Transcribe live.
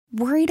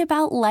Worried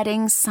about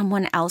letting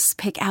someone else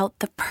pick out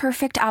the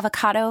perfect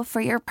avocado for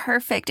your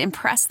perfect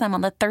impress them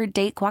on the third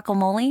date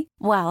guacamole?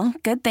 Well,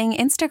 good thing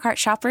Instacart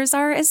shoppers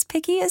are as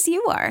picky as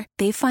you are.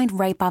 They find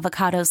ripe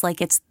avocados like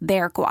it's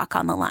their guac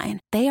on the line.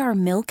 They are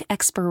milk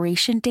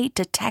expiration date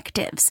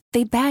detectives.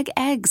 They bag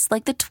eggs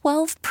like the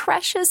 12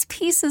 precious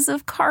pieces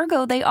of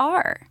cargo they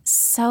are.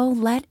 So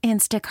let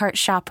Instacart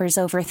shoppers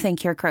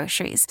overthink your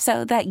groceries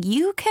so that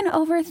you can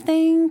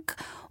overthink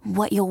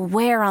what you'll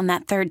wear on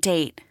that third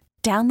date.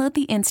 Download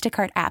the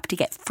Instacart app to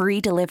get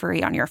free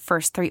delivery on your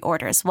first 3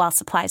 orders while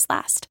supplies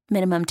last.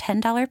 Minimum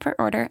 $10 per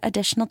order.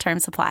 Additional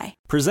terms apply.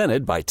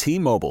 Presented by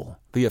T-Mobile,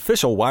 the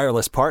official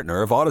wireless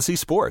partner of Odyssey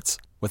Sports.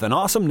 With an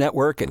awesome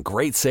network and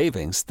great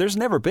savings, there's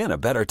never been a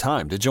better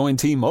time to join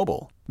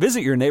T-Mobile.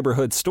 Visit your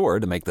neighborhood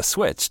store to make the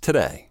switch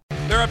today.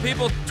 There are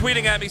people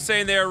tweeting at me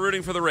saying they are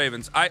rooting for the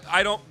Ravens.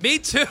 I don't. Me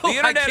too. The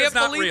internet I can't is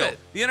not believe real. it.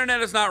 The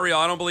internet is not real.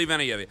 I don't believe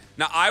any of it.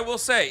 Now, I will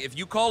say, if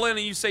you call in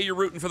and you say you're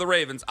rooting for the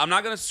Ravens, I'm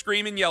not going to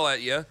scream and yell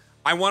at you.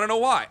 I want to know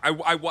why.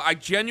 I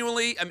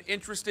genuinely am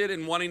interested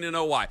in wanting to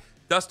know why.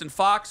 Dustin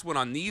Fox went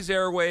on these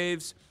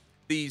airwaves,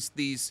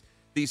 these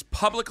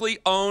publicly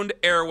owned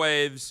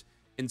airwaves,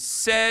 and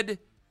said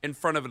in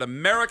front of an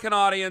American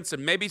audience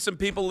and maybe some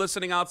people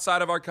listening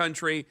outside of our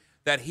country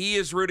that he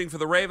is rooting for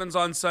the Ravens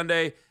on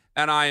Sunday.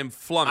 And I am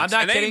flummoxed.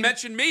 I'm not kidding. They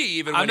mentioned me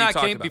even I'm when not he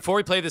talked kidding. about Before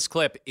we play this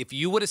clip, if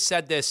you would have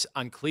said this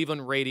on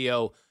Cleveland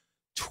radio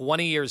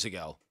 20 years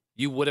ago,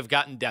 you would have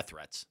gotten death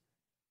threats.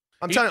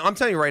 I'm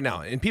telling you right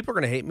now, and people are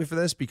going to hate me for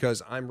this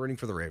because I'm rooting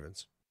for the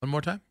Ravens. One more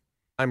time.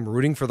 I'm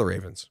rooting for the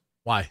Ravens.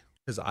 Why?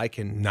 Because I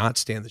cannot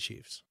stand the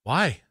Chiefs.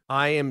 Why?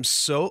 I am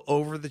so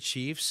over the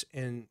Chiefs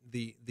and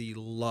the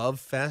love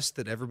fest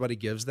that everybody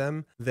gives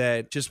them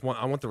that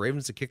I want the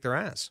Ravens to kick their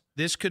ass.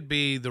 This could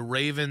be the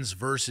Ravens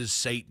versus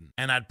Satan,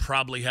 and I'd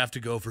probably have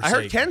to go for I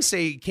Satan. heard Ken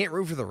say he can't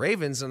root for the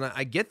Ravens, and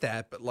I get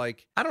that, but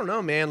like, I don't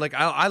know, man. Like,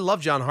 I love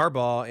John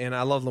Harbaugh and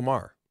I love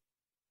Lamar.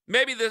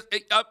 Maybe this.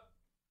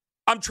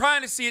 I'm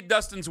trying to see it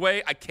Dustin's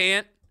way. I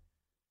can't.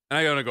 And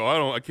I gotta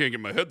go. I can't get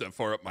my head that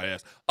far up my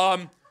ass.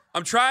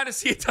 I'm trying to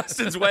see it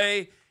Dustin's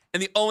way,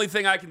 and the only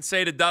thing I can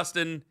say to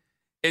Dustin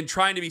and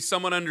trying to be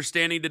somewhat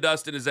understanding to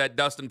Dustin is that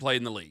Dustin played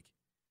in the league.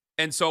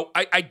 And so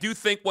I do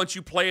think once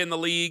you play in the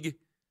league,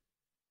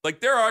 like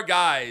there are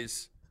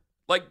guys,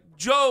 like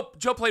Joe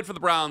played for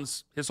the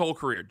Browns his whole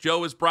career.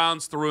 Joe is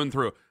Browns through and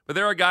through. But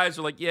there are guys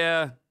who are like,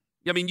 yeah,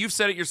 I mean, you've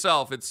said it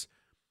yourself. It's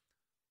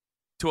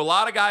to a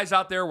lot of guys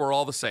out there, we're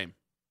all the same.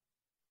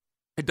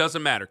 It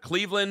doesn't matter.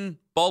 Cleveland,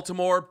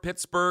 Baltimore,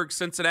 Pittsburgh,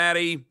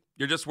 Cincinnati,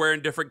 you're just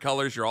wearing different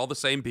colors. You're all the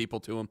same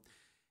people to them.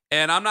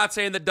 And I'm not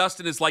saying that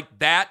Dustin is like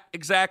that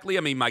exactly.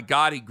 I mean, my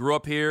God, he grew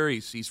up here.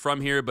 He's from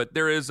here. But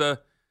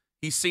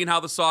he's seen how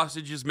the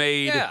sausage is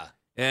made. Yeah.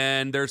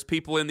 And there's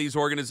people in these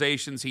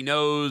organizations he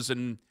knows,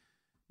 and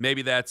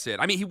maybe that's it.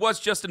 I mean, he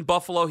was just in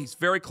Buffalo. He's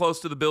very close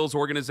to the Bills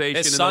organization.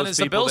 His son is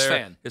a Bills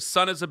fan. His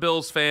son is a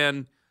Bills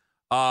fan.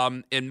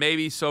 And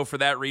maybe so for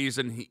that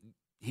reason,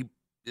 he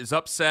is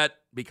upset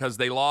because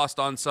they lost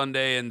on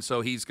Sunday, and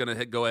so he's going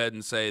to go ahead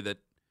and say that,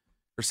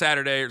 or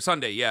Saturday or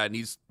Sunday, yeah, and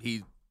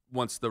he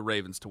wants the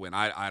Ravens to win.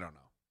 I don't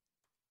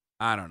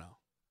know.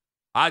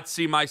 I'd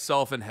see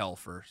myself in hell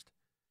first.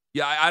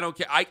 Yeah, I don't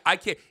care. I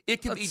can't.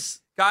 It can be,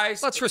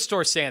 guys. Let's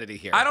restore sanity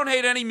here. I don't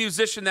hate any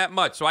musician that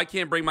much, so I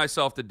can't bring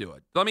myself to do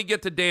it. Let me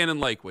get to Dan in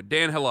Lakewood.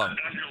 Dan, hello.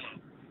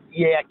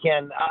 Yeah,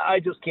 Ken, I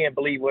just can't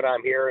believe what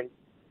I'm hearing.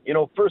 You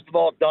know, first of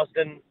all,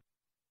 Dustin,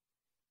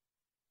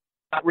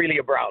 not really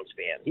a Browns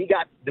fan. He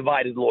got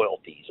divided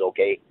loyalties,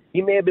 okay?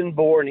 He may have been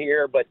born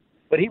here, but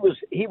he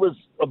was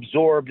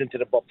absorbed into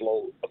the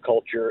Buffalo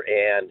culture,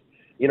 and,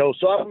 you know,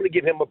 so I'm going to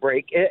give him a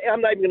break.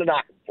 I'm not even going to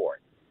knock him for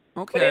it.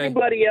 Okay. But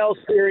anybody else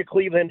here in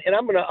Cleveland, and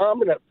I'm gonna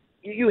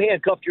you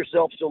handcuffed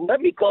yourself, so let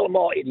me call them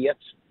all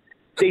idiots.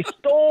 They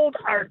stole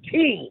our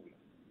team.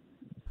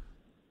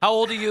 How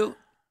old are you?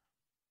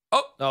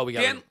 Oh, we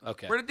got Dan.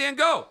 Okay. Where did Dan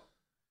go?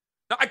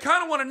 Now, I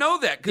kind of want to know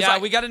that Yeah,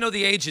 we got to know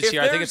the ages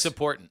here. I think it's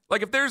important.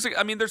 Like if there's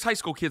high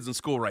school kids in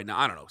school right now.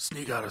 I don't know.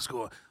 Sneak out of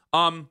school.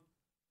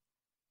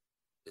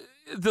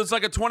 There's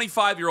like a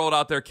 25-year-old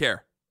out there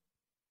care.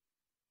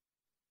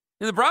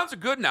 And the Browns are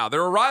good now.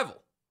 They're a rival.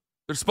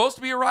 They're supposed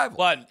to be a rival.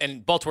 Well,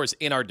 and Baltimore's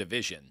in our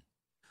division.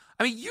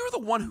 I mean, you're the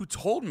one who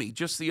told me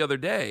just the other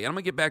day, and I'm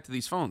going to get back to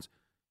these phones.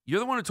 You're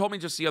the one who told me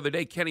just the other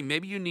day, Kenny,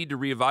 maybe you need to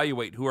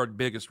reevaluate who our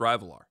biggest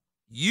rival are.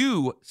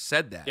 You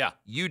said that. Yeah.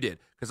 You did.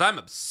 Because I'm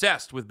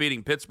obsessed with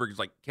beating Pittsburgh. It's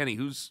like, Kenny,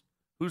 who's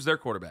their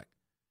quarterback?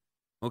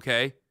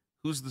 Okay.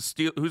 Who's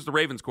the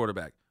Ravens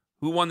quarterback?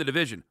 Who won the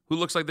division? Who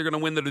looks like they're going to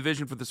win the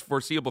division for this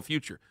foreseeable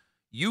future?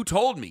 You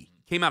told me,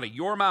 came out of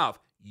your mouth,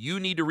 you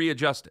need to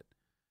readjust it.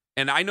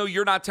 And I know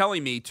you're not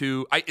telling me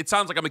to. It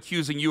sounds like I'm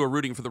accusing you of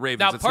rooting for the Ravens.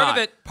 Now, it's part not,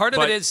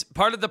 of it is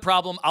part of the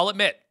problem. I'll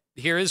admit,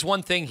 here is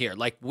one thing here.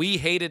 Like, we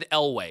hated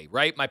Elway,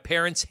 right? My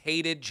parents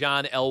hated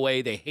John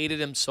Elway. They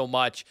hated him so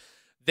much.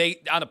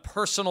 On a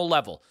personal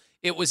level,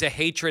 it was a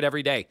hatred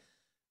every day.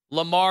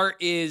 Lamar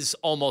is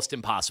almost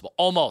impossible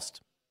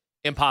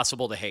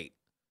to hate.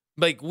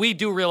 Like, we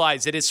do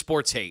realize it is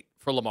sports hate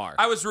for Lamar.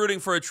 I was rooting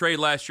for a trade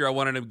last year. I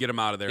wanted to get him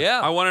out of there. Yeah.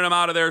 I wanted him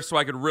out of there so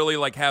I could really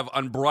have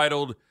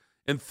unbridled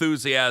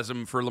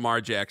enthusiasm for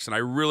Lamar Jackson. I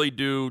really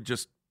do.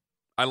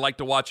 I like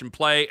to watch him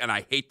play, and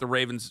I hate the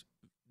Ravens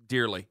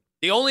dearly.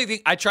 The only thing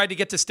I tried to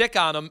get to stick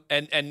on him,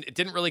 and it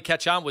didn't really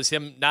catch on, was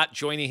him not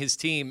joining his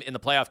team in the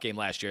playoff game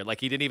last year. Like,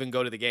 he didn't even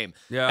go to the game.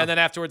 Yeah. And then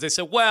afterwards they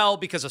said, well,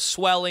 because of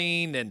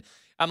swelling, and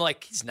I'm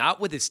like, he's not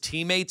with his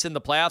teammates in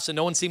the playoffs, and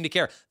no one seemed to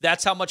care.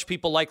 That's how much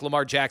people like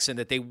Lamar Jackson,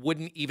 that they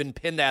wouldn't even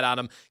pin that on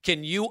him.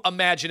 Can you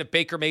imagine if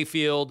Baker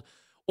Mayfield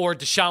or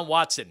Deshaun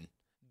Watson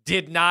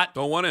did not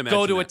Don't want to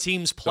go to that. a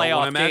team's Don't wanna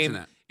playoff imagine game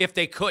that. if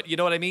they could? You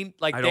know what I mean?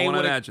 Like, I don't they wanna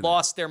would have imagine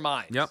lost their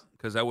minds. Yep,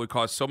 because that would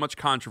cause so much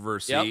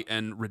controversy Yep.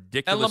 and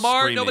ridiculous And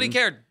Lamar, screaming. nobody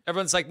cared.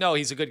 Everyone's like, no,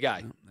 he's a good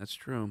guy. That's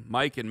true.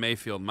 Mike in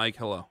Mayfield. Mike,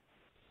 hello.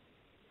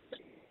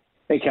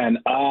 Hey Ken,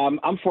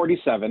 I'm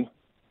 47,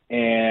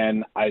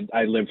 and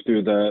I lived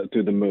through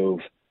the move.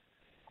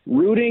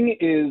 Rooting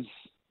is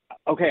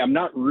okay. I'm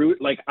not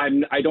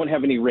I don't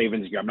have any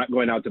Ravens gear. I'm not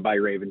going out to buy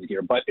Ravens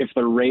gear. But if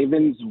the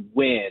Ravens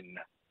win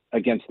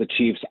against the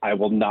Chiefs, I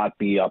will not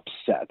be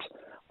upset.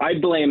 I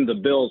blame the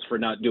Bills for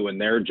not doing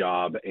their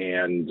job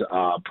and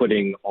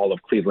putting all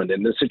of Cleveland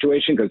in this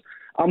situation, because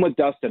I'm with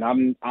Dustin.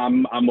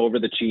 I'm over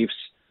the Chiefs.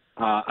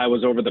 I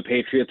was over the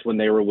Patriots when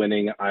they were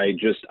winning. I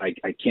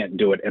can't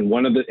do it.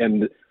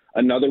 And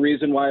another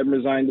reason why I'm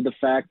resigned to the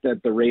fact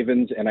that the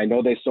Ravens, and I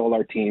know they stole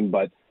our team,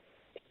 but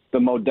the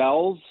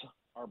Modells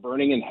are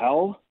burning in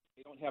hell.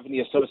 They don't have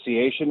any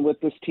association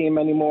with this team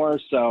anymore.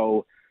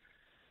 So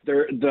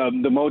the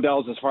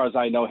Modells, as far as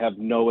I know, have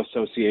no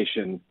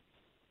association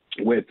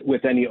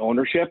with any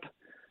ownership.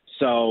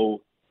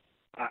 So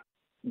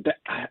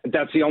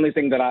that's the only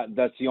thing that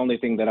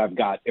I've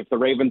got. If the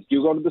Ravens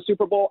do go to the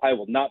Super Bowl, I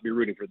will not be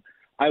rooting for them.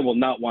 I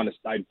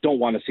don't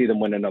want to see them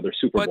win another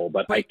Super Bowl,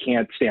 but I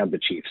can't stand the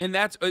Chiefs. And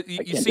that's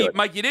you see,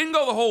 Mike, you didn't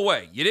go the whole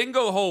way. You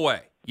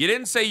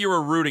didn't say you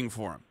were rooting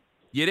for him.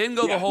 You didn't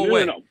go the whole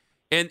way. No.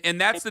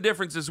 And that's the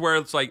difference, is where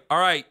it's like, all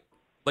right,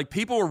 like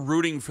people were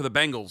rooting for the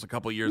Bengals a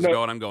couple of years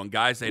ago, and I'm going,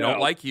 guys, they don't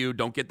like you.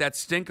 Don't get that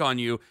stink on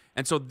you.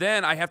 And so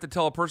then I have to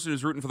tell a person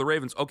who's rooting for the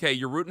Ravens, okay,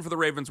 you're rooting for the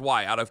Ravens.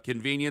 Why? Out of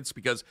convenience?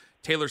 Because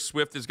Taylor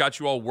Swift has got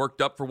you all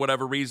worked up for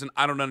whatever reason?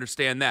 I don't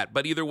understand that.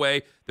 But either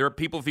way, there are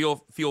people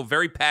feel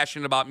very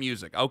passionate about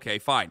music. Okay,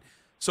 fine.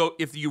 So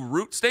if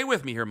you stay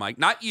with me here, Mike,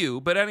 not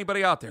you, but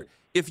anybody out there.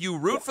 If you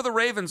root for the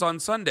Ravens on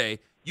Sunday,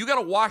 you got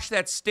to wash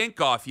that stink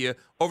off you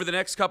over the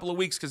next couple of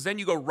weeks, because then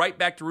you go right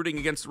back to rooting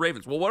against the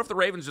Ravens. Well, what if the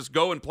Ravens just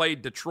go and play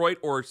Detroit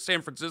or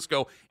San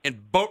Francisco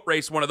and boat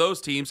race one of those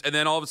teams, and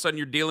then all of a sudden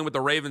you're dealing with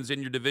the Ravens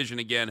in your division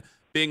again,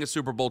 being a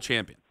Super Bowl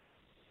champion?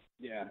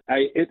 Yeah.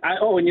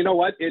 And you know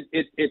what?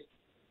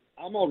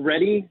 I'm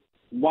already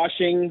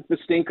washing the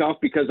stink off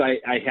because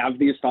I have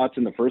these thoughts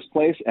in the first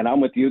place, and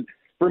I'm with you.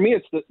 For me,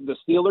 it's the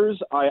Steelers.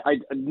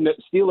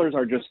 Steelers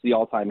are just the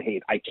all-time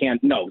hate.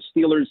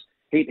 Steelers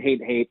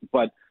hate,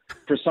 but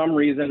for some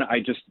reason,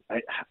 I'll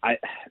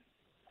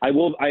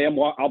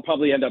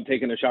probably end up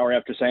taking a shower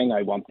after saying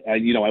I won't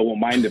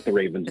mind if the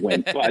Ravens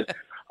win, but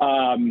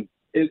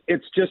it's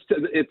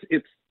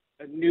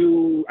a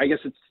new, I guess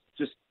it's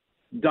just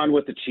done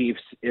with the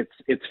Chiefs.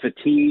 It's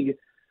fatigue.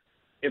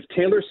 If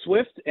Taylor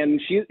Swift,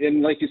 and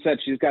like you said,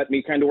 she's got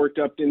me kind of worked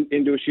up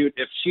into a shoot.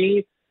 If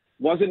she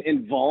wasn't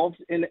involved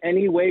in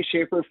any way,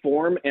 shape, or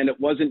form, and it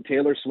wasn't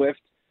Taylor Swift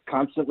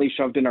constantly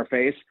shoved in our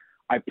face,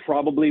 I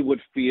probably would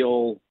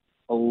feel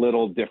a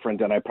little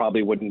different, and I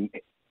probably would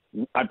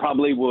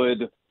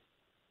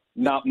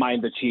not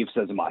mind the Chiefs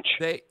as much.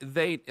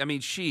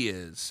 She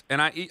is,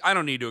 and I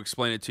don't need to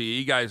explain it to you.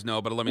 You guys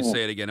know, but let me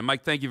say it again. And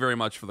Mike, thank you very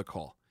much for the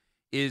call.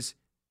 Is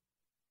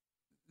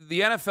the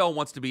NFL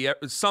wants to be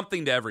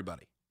something to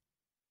everybody.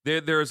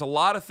 There's a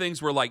lot of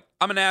things where, like,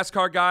 I'm a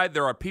NASCAR guy.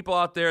 There are people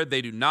out there,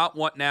 they do not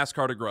want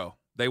NASCAR to grow.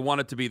 They want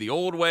it to be the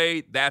old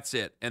way. That's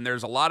it. And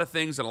there's a lot of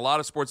things and a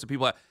lot of sports that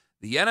people have.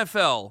 The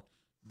NFL,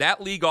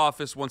 that league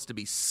office wants to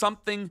be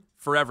something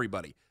for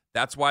everybody.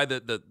 That's why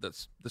the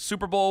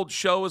Super Bowl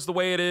show is the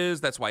way it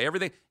is. That's why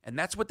everything. And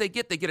that's what they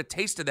get. They get a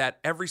taste of that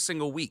every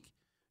single week.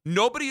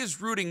 Nobody is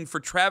rooting for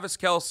Travis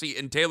Kelce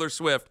and Taylor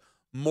Swift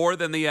more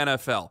than the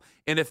NFL.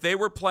 And if they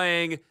were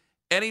playing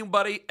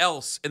anybody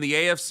else in the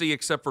AFC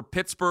except for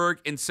Pittsburgh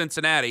and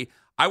Cincinnati,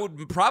 I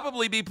would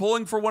probably be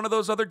pulling for one of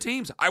those other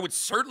teams. I would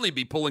certainly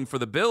be pulling for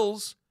the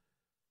Bills.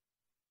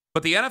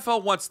 But the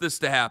NFL wants this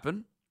to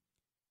happen.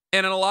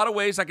 And in a lot of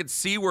ways, I could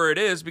see where it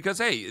is because,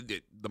 hey,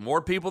 the more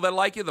people that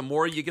like you, the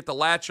more you get to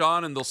latch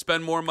on, and they'll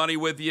spend more money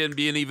with you and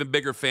be an even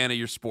bigger fan of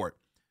your sport.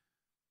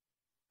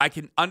 I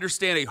can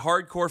understand a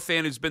hardcore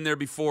fan who's been there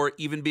before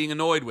even being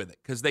annoyed with it,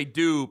 because they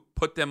do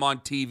put them on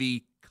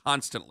TV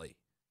constantly.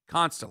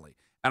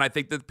 And I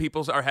think that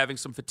people are having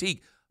some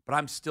fatigue, but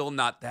I'm still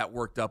not that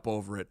worked up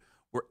over it,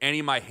 where any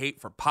of my hate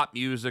for pop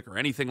music or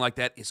anything like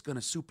that is going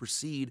to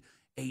supersede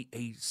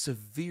a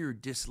severe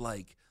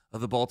dislike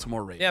of the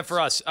Baltimore Ravens. Yeah, for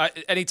us,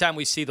 anytime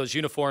we see those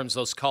uniforms,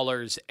 those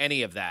colors,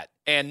 any of that,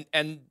 and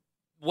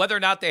whether or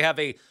not they have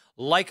a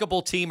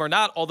likable team or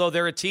not, although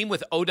they're a team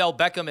with Odell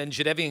Beckham and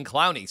Jadeveon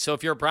Clowney. So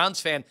if you're a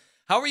Browns fan,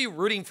 How are you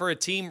rooting for a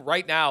team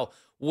right now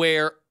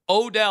where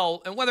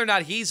Odell, and whether or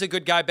not he's a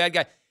good guy, bad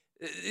guy,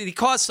 he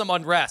caused some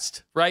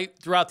unrest, right,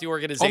 throughout the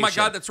organization. Oh, my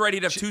God, that's right.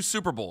 He'd have 2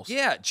 Super Bowls.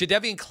 Yeah,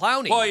 Jadeveon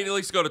Clowney. Well, he'd at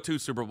least go to 2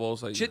 Super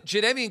Bowls.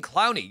 Jadeveon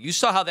Clowney. You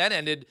saw how that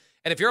ended.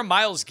 And if you're a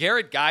Myles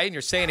Garrett guy and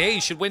you're saying, hey, he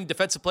should win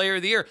Defensive Player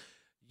of the Year,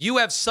 you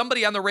have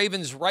somebody on the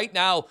Ravens right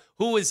now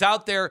who is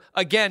out there,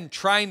 again,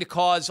 trying to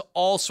cause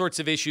all sorts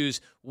of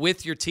issues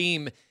with your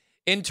team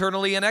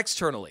internally and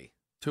externally.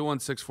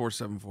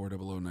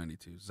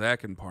 216-474-0092.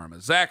 Zach and Parma.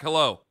 Zach,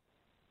 hello.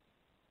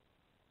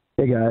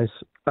 Hey, guys.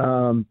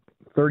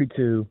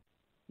 32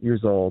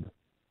 years old.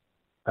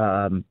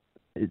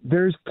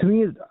 There's, to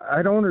me,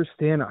 I don't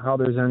understand how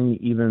there's any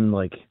even,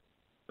 like,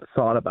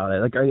 thought about it.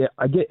 Like,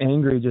 I get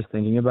angry just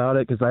thinking about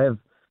it because I have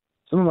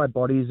some of my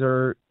buddies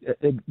they're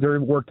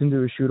worked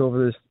into a shoot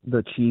over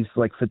the Chiefs,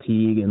 like,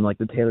 fatigue and, like,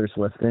 the Taylor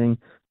Swift thing.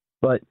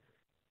 But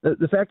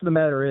the fact of the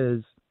matter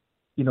is,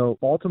 you know,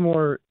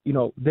 Baltimore, you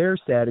know, they're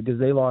sad because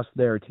they lost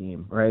their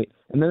team, right?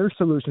 And their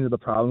solution to the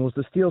problem was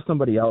to steal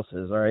somebody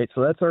else's, all right?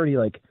 So that's already,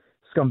 like,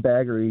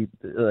 scumbaggery,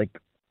 like,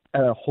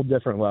 at a whole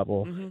different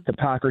level,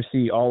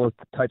 hypocrisy, all of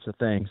types of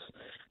things.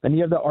 Then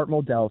you have the Art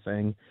Modell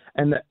thing.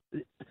 And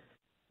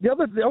the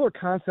other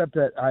concept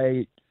that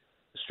I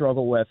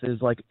struggle with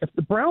is, like, if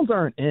the Browns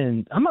aren't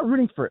in, I'm not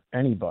rooting for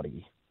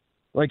anybody.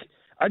 Like,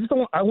 I just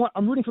don't.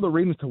 I'm rooting for the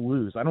Ravens to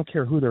lose. I don't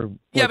care who they're.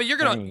 Yeah, but you're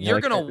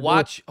gonna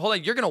watch. Hold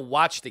on, you're gonna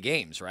watch the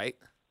games, right?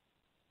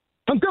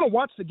 I'm gonna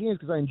watch the games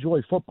because I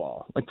enjoy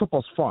football. Like,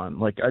 football's fun.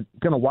 Like, I'm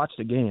gonna watch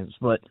the games,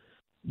 but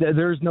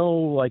there's no,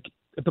 like,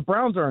 if the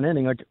Browns aren't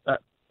ending, like,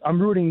 I'm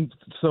rooting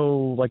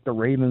so, like, the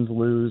Ravens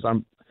lose.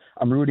 I'm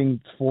rooting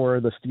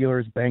for the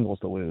Steelers-Bengals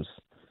to lose.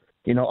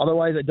 You know,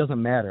 otherwise it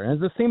doesn't matter. And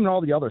it's the same in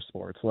all the other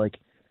sports. Like,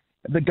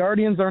 if the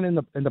Guardians aren't in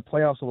the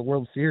playoffs of the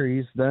World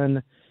Series,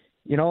 then,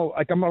 you know,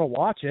 like, I'm gonna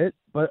watch it.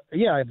 But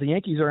yeah, if the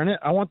Yankees are in it,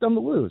 I want them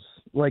to lose.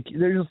 Like,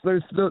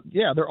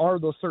 there are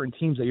those certain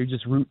teams that you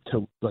just root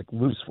to, like,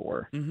 lose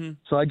for. Mm-hmm.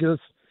 So I guess,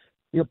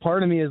 you know,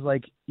 part of me is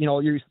like, you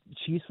know, your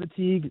Chiefs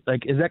fatigue.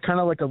 Like, is that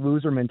kind of like a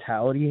loser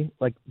mentality?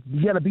 Like,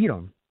 you got to beat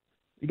them.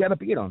 You got to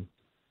beat them.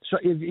 So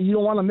if you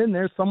don't want them in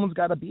there, someone's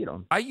got to beat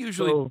them.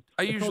 Until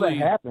that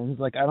happens,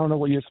 like, I don't know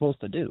what you're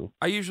supposed to do.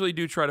 I usually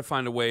do try to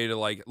find a way to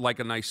like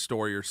a nice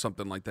story or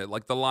something like that.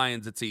 Like the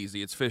Lions, it's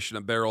easy. It's fish in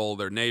a barrel.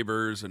 They're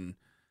neighbors, and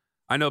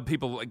I know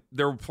people, like,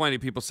 there were plenty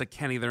of people say,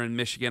 Kenny, they're in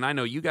Michigan. I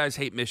know you guys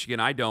hate Michigan.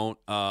 I don't.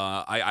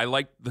 I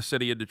like the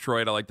city of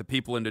Detroit. I like the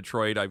people in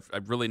Detroit.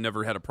 I've really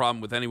never had a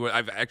problem with anyone.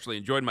 I've actually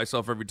enjoyed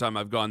myself every time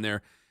I've gone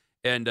there,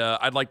 and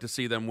I'd like to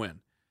see them win.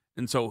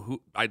 And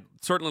so I'd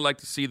certainly like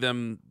to see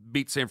them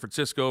beat San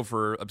Francisco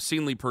for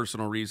obscenely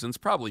personal reasons,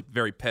 probably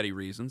very petty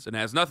reasons, and it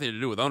has nothing to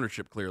do with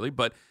ownership, clearly,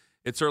 but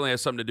it certainly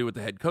has something to do with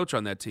the head coach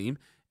on that team.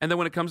 And then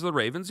when it comes to the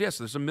Ravens, yes,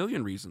 there's a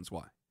million reasons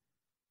why.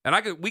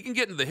 And we can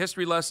get into the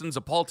history lessons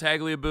of Paul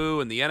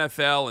Tagliabue and the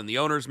NFL and the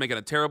owners making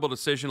a terrible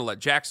decision to let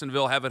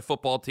Jacksonville have a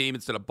football team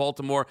instead of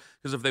Baltimore,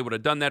 because if they would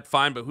have done that,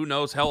 fine, but who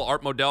knows? Hell,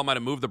 Art Modell might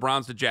have moved the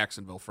Browns to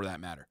Jacksonville for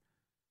that matter.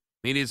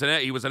 I mean,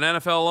 he was an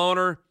NFL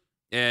owner,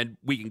 and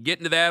we can get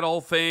into that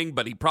whole thing,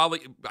 but I'd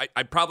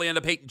probably end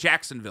up hating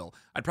Jacksonville.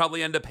 I'd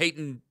probably end up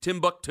hating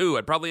Timbuktu.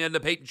 I'd probably end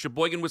up hating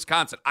Sheboygan,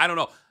 Wisconsin. I don't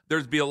know.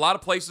 There'd be a lot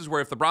of places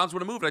where if the Browns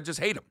would have moved, I'd just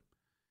hate them.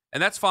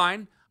 And that's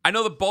fine. I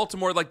know that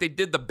Baltimore, like, they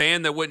did the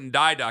Band That Wouldn't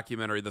Die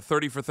documentary, the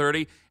 30 for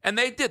 30, and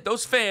they did.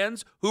 Those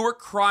fans who were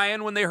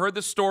crying when they heard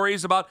the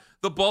stories about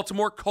the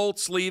Baltimore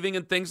Colts leaving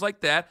and things like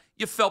that,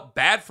 you felt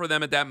bad for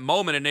them at that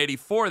moment in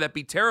 84. That'd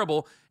be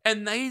terrible.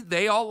 And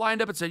they all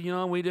lined up and said, you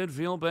know, we did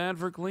feel bad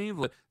for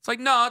Cleveland. It's like,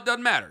 no, it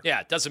doesn't matter.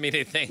 Yeah, it doesn't mean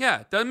anything. Yeah,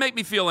 it doesn't make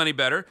me feel any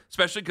better,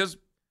 especially because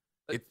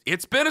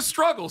it's been a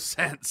struggle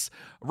since.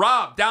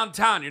 Rob,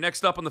 downtown, you're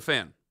next up on the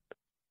Fan.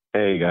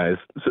 Hey, guys.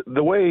 So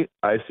the way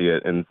I see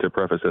it, and to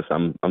preface this,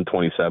 I'm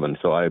 27,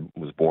 so I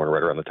was born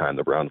right around the time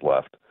the Browns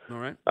left. All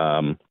right.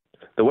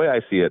 The way I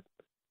see it,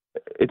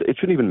 it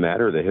shouldn't even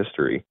matter the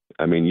history.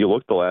 I mean, you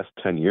look the last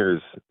 10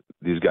 years,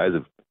 these guys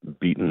have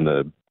beaten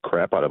the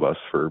crap out of us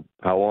for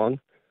how long?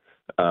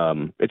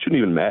 It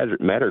shouldn't even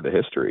matter the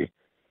history.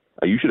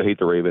 You should hate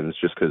the Ravens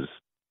just because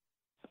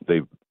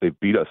they've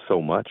beat us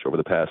so much over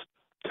the past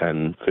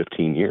 10,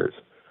 15 years.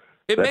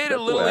 It made it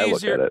a little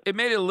easier. It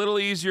made it a little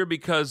easier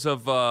because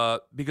of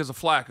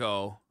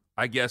Flacco,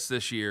 I guess,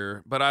 this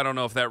year. But I don't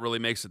know if that really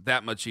makes it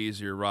that much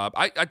easier, Rob.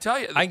 I tell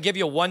you, I can give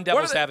you one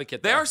devil's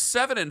advocate. They are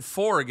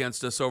 7-4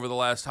 against us over the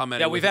last how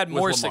many? Yeah, we've had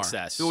more Lamar.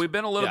 success. So we've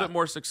been a little bit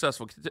more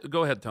successful.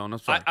 Go ahead, Tone. I'm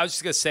sorry. I was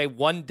just gonna say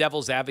one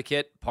devil's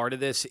advocate. Part of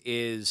this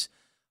is,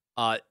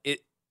 I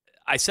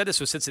said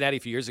this with Cincinnati a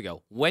few years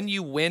ago. When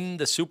you win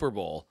the Super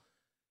Bowl,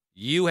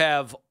 you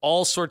have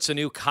all sorts of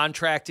new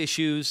contract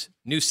issues,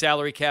 new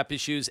salary cap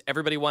issues.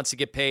 Everybody wants to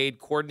get paid.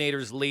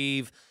 Coordinators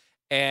leave,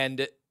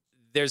 and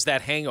there's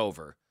that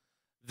hangover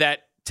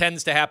that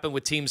tends to happen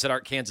with teams that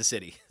aren't Kansas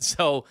City.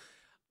 So,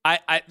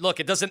 I look,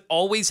 it doesn't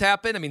always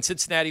happen. I mean,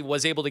 Cincinnati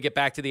was able to get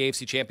back to the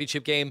AFC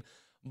Championship game,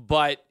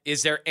 but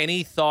is there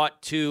any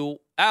thought to,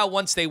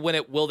 once they win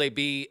it, will they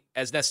be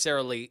as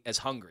necessarily as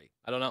hungry?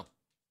 I don't know.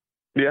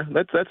 Yeah,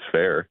 that's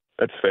fair.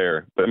 That's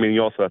fair. But, I mean,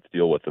 you also have to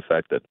deal with the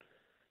fact that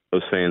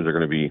those fans are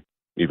going to be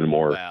even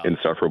more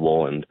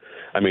insufferable. And,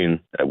 I mean,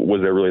 was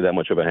there really that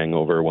much of a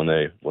hangover when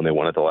they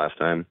won it the last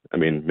time? I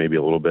mean, maybe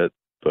a little bit,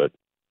 but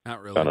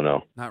not really. I don't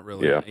know. Not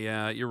really.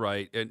 Yeah, you're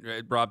right.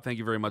 And, Rob, thank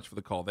you very much for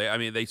the call. They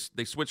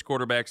switch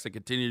quarterbacks. They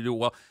continue to do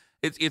well.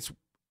 It's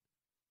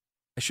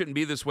I shouldn't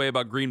be this way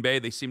about Green Bay.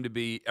 They seem to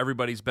be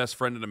everybody's best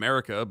friend in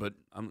America, but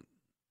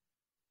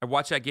I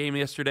watched that game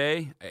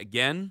yesterday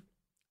again.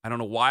 I don't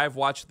know why I've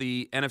watched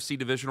the NFC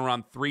divisional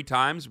round 3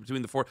 times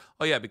between the 4.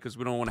 Oh, yeah, because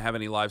we don't want to have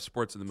any live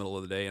sports in the middle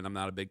of the day, and I'm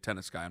not a big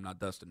tennis guy. I'm not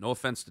Dustin. No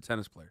offense to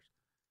tennis players.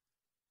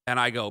 And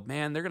I go,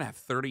 man, they're going to have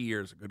 30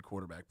 years of good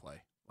quarterback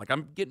play. Like,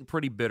 I'm getting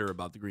pretty bitter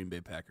about the Green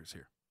Bay Packers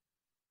here.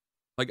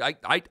 Like,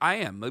 I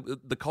am.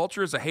 The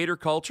culture is a hater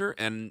culture,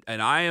 and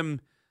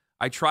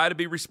I try to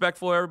be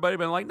respectful of everybody,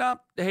 but I'm like, nah,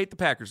 I hate the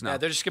Packers now. Yeah,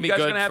 they're just going to be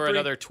good for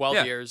another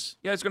 12 years.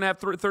 Yeah, it's going to have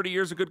 30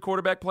 years of good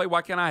quarterback play.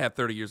 Why can't I have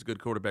 30 years of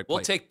good quarterback play?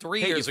 We'll take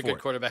 3 years of good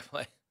quarterback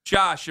play.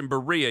 Josh and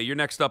Berea, you're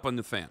next up on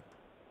the Fan.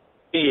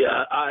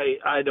 Yeah,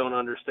 I don't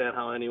understand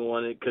how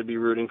anyone could be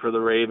rooting for the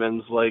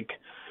Ravens. Like,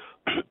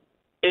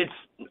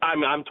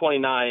 I'm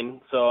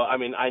 29, so I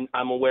mean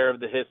I'm aware of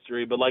the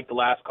history, but like the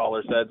last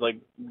caller said, like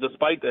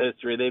despite the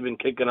history, they've been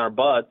kicking our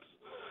butts,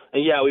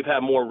 and yeah, we've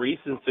had more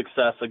recent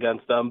success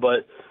against them,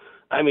 but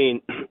I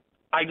mean,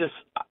 I just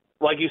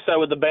like you said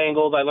with the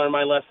Bengals, I learned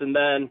my lesson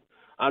then.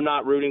 I'm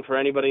not rooting for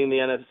anybody in the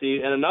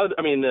NFC and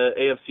the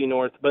AFC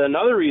North, but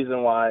another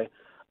reason why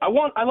I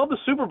love the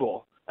Super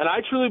Bowl, and I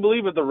truly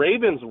believe if the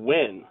Ravens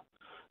win,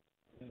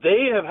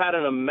 they have had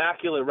an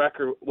immaculate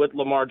record with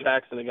Lamar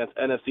Jackson against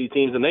NFC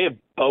teams, and they have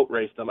boat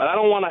raced them. And I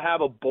don't want to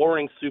have a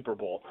boring Super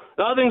Bowl.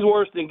 Nothing's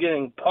worse than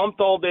getting pumped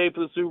all day for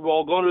the Super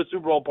Bowl, going to a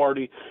Super Bowl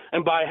party,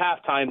 and by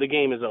halftime the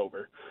game is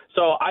over.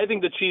 So I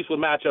think the Chiefs would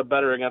match up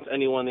better against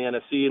anyone in the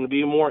NFC and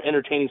be a more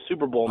entertaining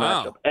Super Bowl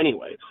matchup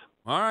anyways.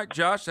 All right,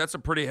 Josh, that's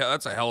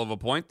a hell of a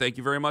point. Thank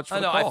you very much for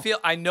the call.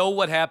 I know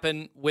what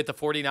happened with the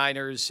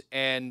 49ers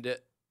and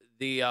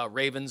the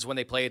Ravens when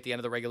they play at the end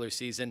of the regular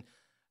season.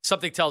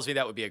 Something tells me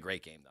that would be a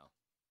great game, though.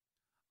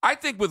 I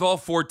think with all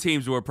 4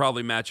 teams, it would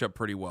probably match up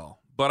pretty well.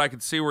 But I can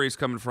see where he's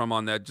coming from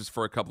on that just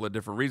for a couple of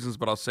different reasons,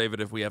 but I'll save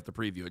it if we have to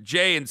preview it.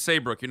 Jay and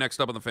Saybrook, you're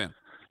next up on the Fan.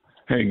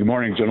 Hey, good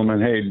morning,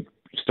 gentlemen. Hey,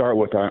 start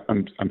with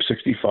I'm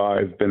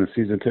 65, been a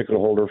season ticket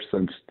holder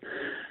since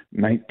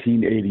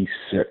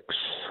 1986.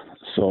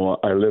 So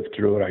I lived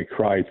through it. I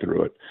cried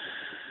through it.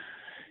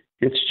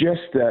 It's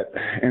just that,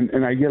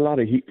 and I get a lot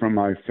of heat from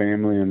my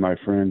family and my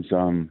friends.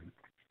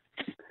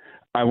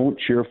 I won't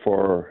cheer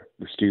for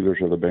the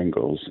Steelers or the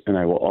Bengals, and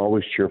I will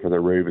always cheer for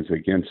the Ravens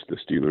against the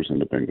Steelers and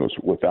the Bengals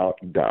without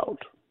doubt.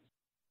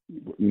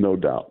 No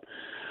doubt.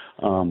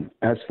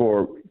 As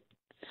for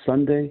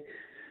Sunday,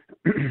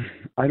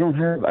 I don't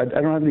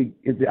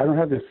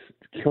have this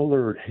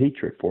killer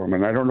hatred for them,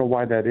 and I don't know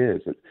why that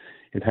is.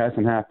 It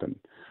hasn't happened.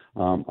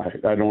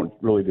 I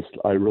really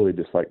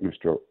dislike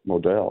Mr.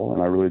 Modell,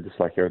 and I really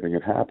dislike everything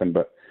that happened.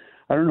 But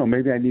I don't know.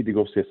 Maybe I need to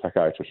go see a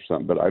psychiatrist or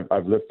something. But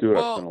I've lived through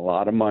it. I've spent a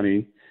lot of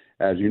money,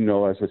 as you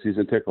know, as a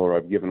season ticket holder.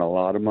 I've given a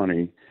lot of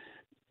money.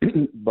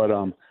 But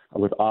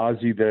with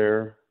Ozzie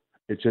there,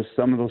 it's just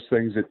some of those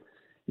things that,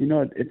 you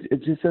know,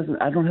 it just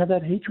doesn't. I don't have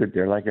that hatred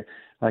there like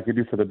I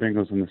do for the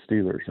Bengals and the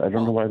Steelers. I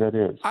don't know why that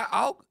is.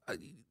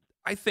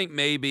 I think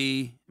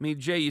maybe. I mean,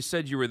 Jay, you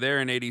said you were there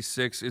in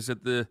 '86. Is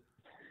it the?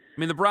 I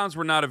mean, the Browns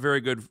were not a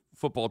very good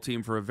football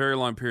team for a very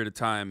long period of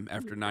time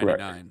after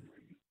 '99.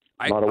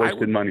 A lot of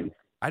wasted money.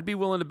 I'd be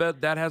willing to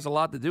bet that has a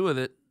lot to do with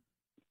it.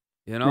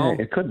 You know,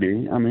 yeah, it could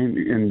be. I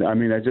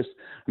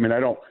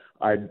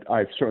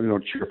certainly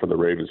don't cheer for the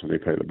Ravens when they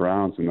play the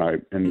Browns, and I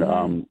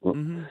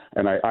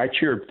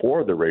cheered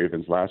for the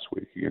Ravens last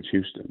week against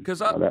Houston. Because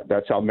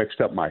that's how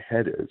mixed up my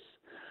head is.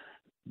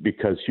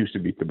 Because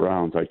Houston beat the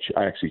Browns, I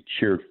actually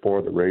cheered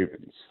for the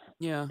Ravens.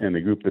 Yeah. And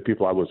the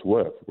people I was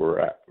with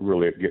were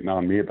really getting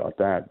on me about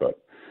that,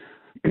 but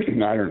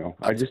I don't know.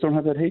 I just don't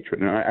have that hatred,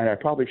 and I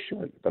probably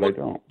should, but I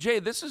don't. Jay,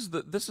 this is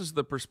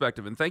the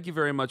perspective, and thank you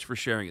very much for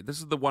sharing it. This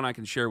is the one I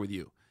can share with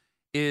you.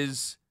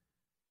 Is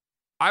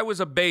I was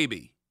a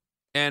baby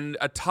and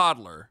a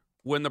toddler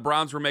when the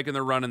Browns were making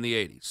their run in the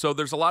 80s. So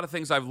there's a lot of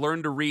things I've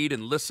learned to read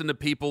and listen to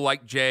people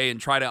like Jay and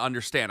try to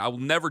understand. I will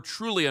never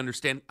truly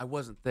understand. I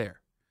wasn't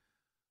there.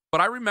 But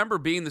I remember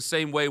being the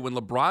same way when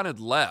LeBron had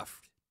left.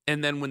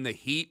 And then when the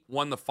Heat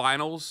won the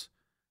finals,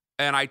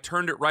 and I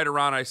turned it right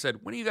around, I said,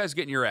 when are you guys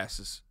getting your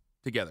asses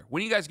together?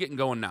 When are you guys getting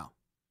going now?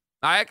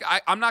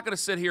 I'm not going to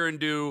sit here and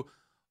do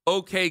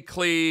OK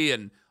Clee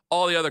and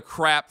all the other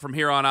crap from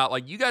here on out.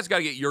 Like, you guys got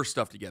to get your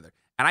stuff together.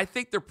 And I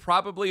think there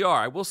probably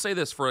are. I will say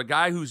this, for a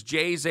guy who's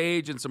Jay's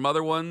age and some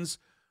other ones,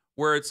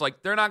 where it's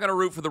like they're not going to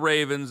root for the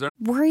Ravens.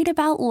 Worried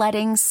about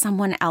letting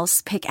someone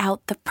else pick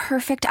out the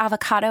perfect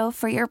avocado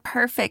for your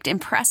perfect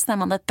impress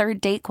them on the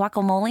third date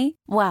guacamole?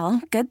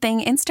 Well, good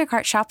thing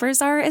Instacart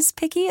shoppers are as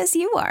picky as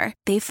you are.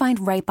 They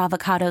find ripe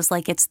avocados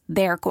like it's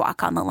their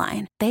guac on the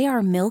line. They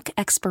are milk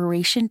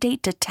expiration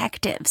date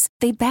detectives.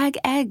 They bag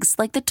eggs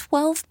like the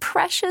 12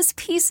 precious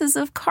pieces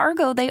of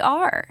cargo they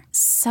are.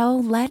 So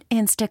let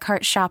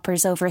Instacart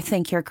shoppers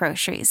overthink your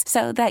groceries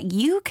so that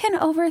you can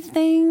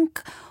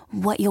overthink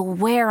what you'll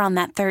wear on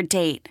that third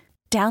date.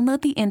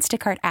 Download the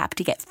Instacart app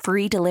to get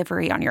free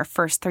delivery on your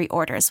first 3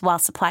 orders while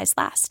supplies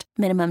last.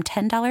 Minimum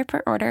 $10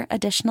 per order.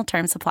 Additional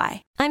terms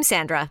apply. I'm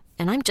Sandra,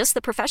 and I'm just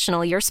the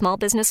professional your small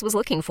business was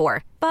looking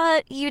for.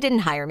 But you didn't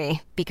hire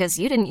me because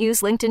you didn't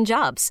use LinkedIn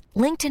Jobs.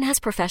 LinkedIn has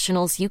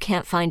professionals you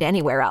can't find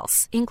anywhere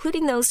else,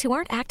 including those who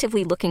aren't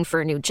actively looking for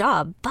a new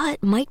job,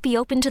 but might be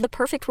open to the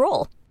perfect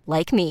role,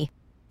 like me.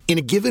 In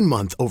a given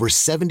month, over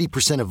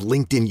 70% of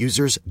LinkedIn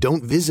users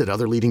don't visit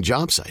other leading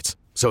job sites.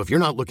 So if you're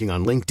not looking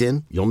on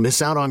LinkedIn, you'll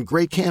miss out on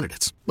great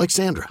candidates like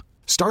Sandra.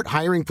 Start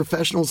hiring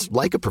professionals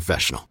like a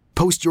professional.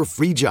 Post your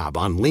free job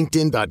on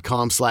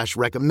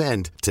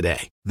linkedin.com/recommend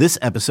today. This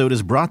episode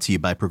is brought to you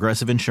by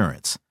Progressive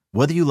Insurance.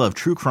 Whether you love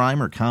true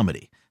crime or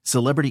comedy,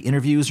 celebrity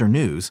interviews or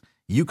news,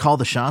 you call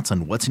the shots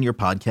on what's in your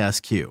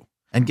podcast queue.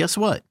 And guess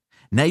what?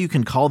 Now you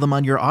can call them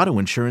on your auto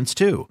insurance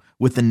too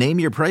with the Name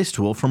Your Price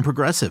tool from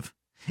Progressive.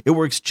 It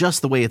works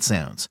just the way it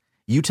sounds.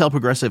 You tell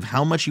Progressive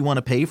how much you want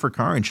to pay for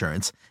car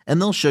insurance, and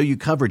they'll show you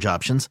coverage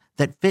options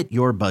that fit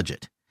your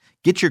budget.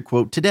 Get your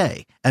quote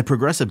today at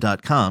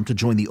Progressive.com to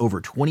join the over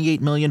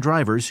 28 million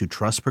drivers who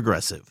trust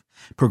Progressive.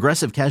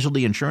 Progressive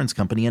Casualty Insurance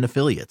Company and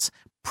Affiliates.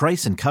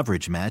 Price and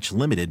coverage match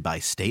limited by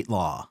state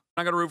law.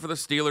 I'm not going to root for the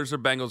Steelers or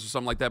Bengals or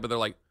something like that, but they're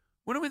like,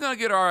 when are we going to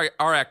get our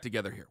act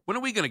together here? When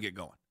are we going to get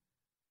going?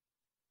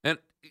 And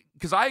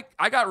because I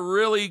got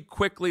really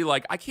quickly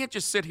like, I can't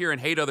just sit here and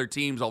hate other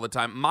teams all the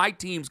time. My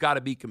team's got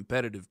to be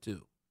competitive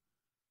too.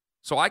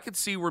 So I could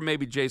see where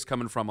maybe Jay's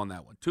coming from on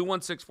that one.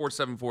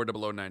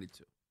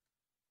 216-474-0092.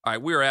 All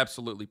right, we are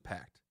absolutely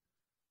packed.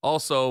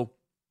 Also,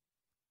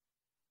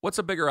 what's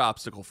a bigger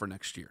obstacle for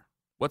next year?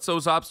 What's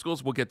those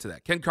obstacles? We'll get to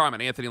that. Ken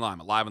Carman, Anthony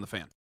Lima, live on The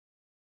Fan.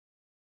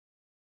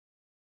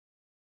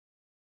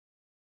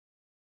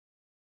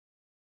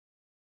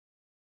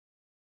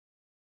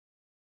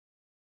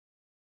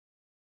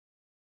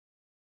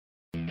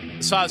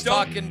 So I was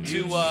talking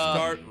to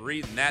start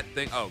reading that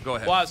thing. Oh, go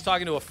ahead. Well, I was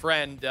talking to a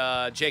friend,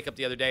 Jacob,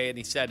 the other day, and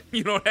he said,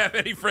 "You don't have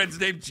any friends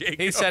named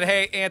Jacob." He said,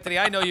 "Hey, Anthony,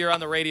 I know you're on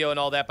the radio and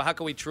all that, but how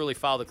can we truly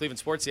follow the Cleveland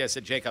sports scene?" I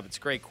said, "Jacob, it's a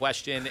great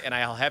question, and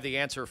I'll have the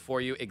answer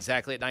for you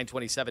exactly at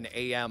 9:27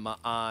 a.m.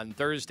 on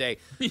Thursday,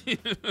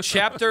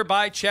 chapter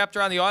by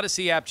chapter on the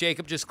Odyssey app.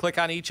 Jacob, just click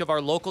on each of our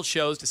local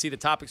shows to see the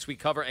topics we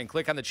cover, and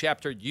click on the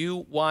chapter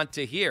you want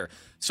to hear.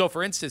 So,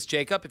 for instance,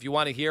 Jacob, if you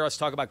want to hear us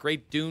talk about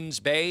Great Dunes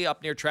Bay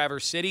up near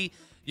Traverse City."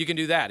 You can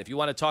do that. If you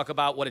want to talk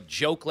about what a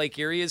joke Lake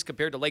Erie is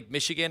compared to Lake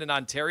Michigan and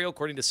Ontario,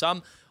 according to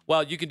some,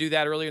 well, you can do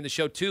that earlier in the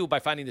show, too, by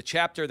finding the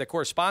chapter that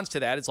corresponds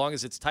to that, as long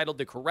as it's titled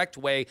the correct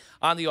way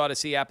on the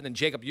Odyssey app. And then,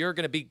 Jacob, you're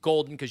going to be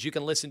golden because you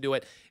can listen to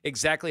it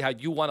exactly how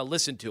you want to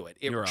listen to it.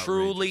 It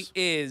truly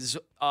is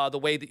the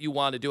way that you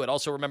want to do it.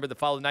 Also, remember to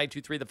follow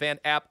 923 The Fan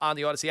app on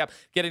the Odyssey app.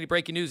 Get any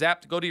breaking news app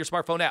to go to your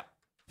smartphone app.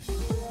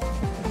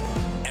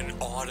 An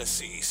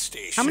Odyssey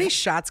station. How many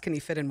shots can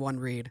you fit in one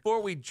read?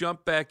 Before we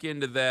jump back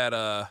into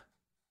that,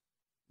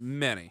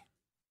 many.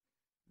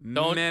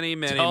 Don't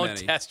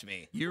test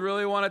me. You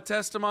really want to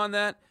test him on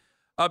that?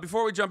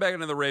 Before we jump back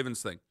into the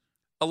Ravens thing,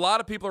 a lot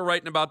of people are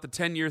writing about the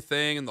 10-year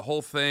thing and the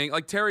whole thing.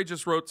 Like Terry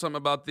just wrote something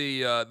about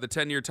the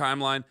 10-year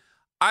timeline.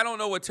 I don't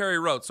know what Terry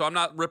wrote, so I'm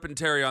not ripping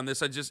Terry on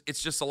this.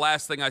 It's just the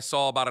last thing I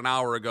saw about an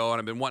hour ago, and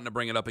I've been wanting to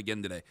bring it up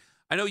again today.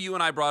 I know you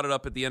and I brought it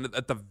up at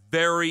the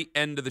very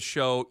end of the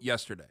show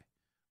yesterday.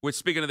 Which,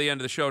 speaking of the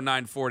end of the show,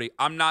 9:40,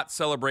 I'm not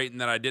celebrating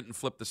that I didn't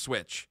flip the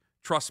switch.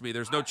 Trust me,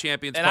 there's no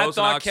champions pose,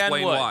 and I'll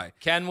explain why.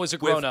 Ken was a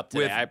grown-up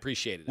today. I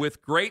appreciated it.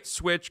 With great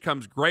switch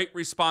comes great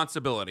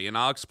responsibility, and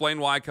I'll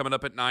explain why coming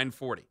up at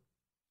 9:40.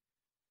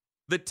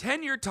 The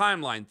 10-year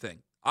timeline thing,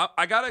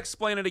 I got to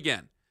explain it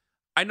again.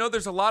 I know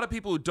there's a lot of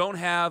people who don't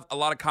have a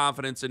lot of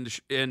confidence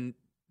in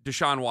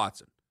Deshaun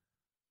Watson.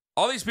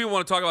 All these people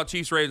want to talk about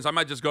Chiefs Ravens. I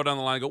might just go down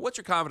the line and go, what's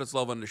your confidence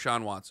level in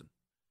Deshaun Watson?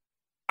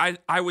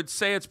 I would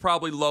say it's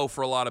probably low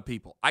for a lot of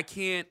people.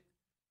 We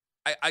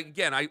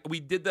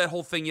did that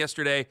whole thing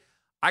yesterday.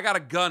 I got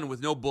a gun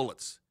with no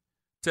bullets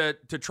to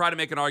try to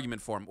make an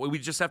argument for him. We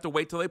just have to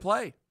wait till they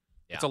play.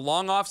 Yeah. It's a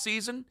long off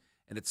season,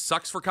 and it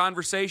sucks for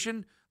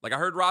conversation. Like I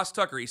heard Ross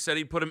Tucker, he said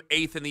he'd put him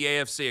 8th in the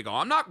AFC. I go,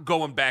 I'm not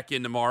going back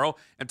in tomorrow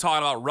and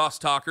talking about Ross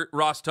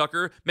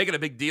Tucker, making a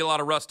big deal out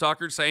of Russ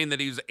Tucker, saying that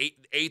he was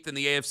 8th in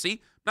the AFC. I'm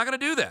not going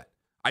to do that.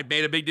 I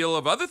made a big deal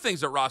of other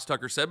things that Ross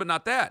Tucker said, but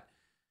not that.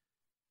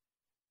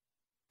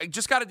 I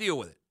just got to deal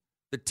with it.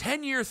 The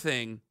 10-year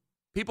thing,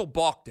 people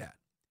balked at.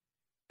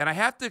 And I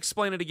have to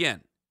explain it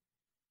again.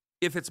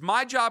 If it's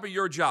my job or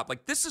your job,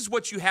 like this is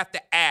what you have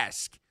to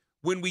ask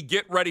when we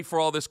get ready for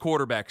all this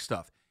quarterback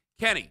stuff.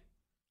 Kenny,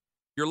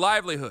 your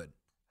livelihood,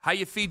 how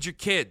you feed your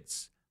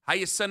kids, how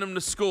you send them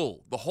to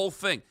school, the whole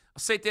thing. I'll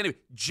say it to anybody.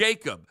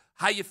 Jacob,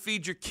 how you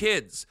feed your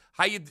kids,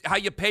 how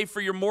you pay for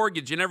your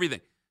mortgage and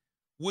everything.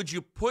 Would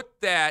you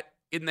put that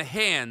in the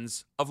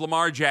hands of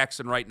Lamar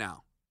Jackson right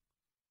now?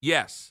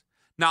 Yes.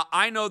 Now,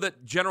 I know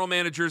that general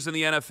managers in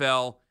the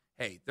NFL,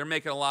 hey, they're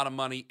making a lot of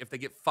money. If they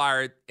get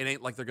fired, it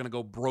ain't like they're going to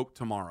go broke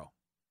tomorrow.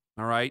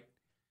 All right?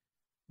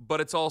 But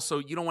it's also,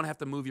 you don't want to have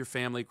to move your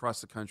family across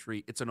the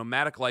country. It's a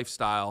nomadic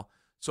lifestyle.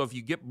 So if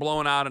you get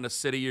blown out in a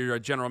city, you're a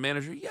general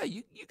manager, yeah,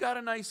 you got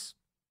a nice,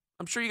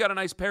 I'm sure you got a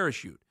nice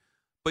parachute.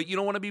 But you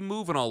don't want to be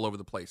moving all over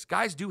the place.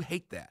 Guys do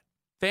hate that.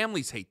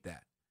 Families hate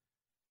that.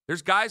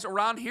 There's guys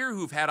around here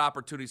who've had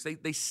opportunities.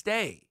 They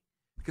stay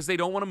because they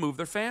don't want to move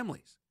their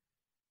families.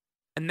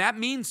 And that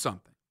means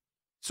something.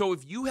 So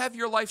if you have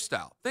your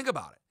lifestyle, think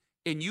about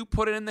it, and you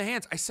put it in the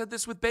hands. I said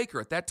this with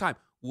Baker at that time.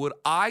 Would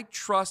I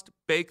trust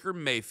Baker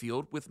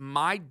Mayfield with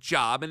my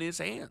job in his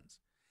hands?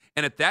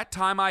 And at that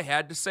time, I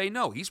had to say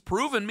no. He's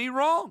proven me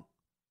wrong.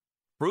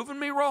 Proven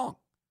me wrong.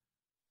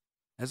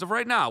 As of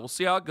right now, we'll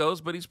see how it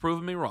goes, but he's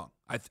proven me wrong.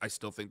 I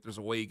still think there's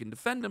a way you can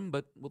defend him,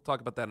 but we'll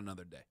talk about that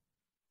another day.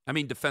 I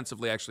mean,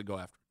 defensively, actually go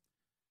after him.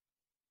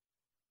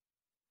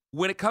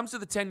 When it comes to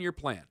the 10-year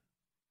plan,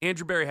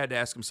 Andrew Berry had to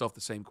ask himself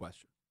the same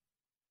question.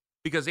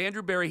 Because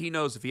Andrew Berry, he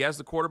knows if he has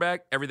the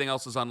quarterback, everything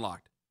else is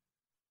unlocked.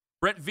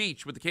 Brett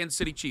Veach with the Kansas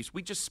City Chiefs,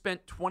 we just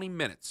spent 20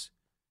 minutes.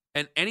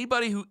 And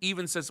anybody who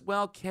even says,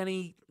 well,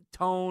 Kenny,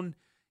 Tone,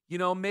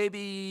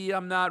 maybe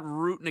I'm not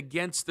rooting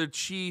against the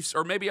Chiefs,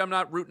 or maybe I'm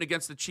not rooting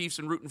against the Chiefs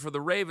and rooting for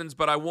the Ravens,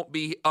 but I won't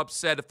be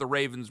upset if the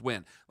Ravens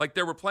win. Like,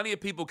 there were plenty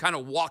of people kind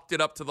of walked it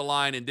up to the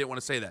line and didn't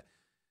want to say that.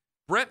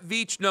 Brett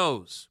Veach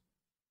knows.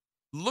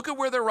 Look at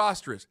where their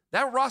roster is.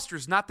 That roster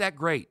is not that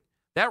great.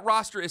 That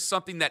roster is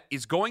something that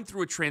is going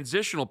through a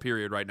transitional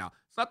period right now.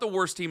 It's not the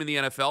worst team in the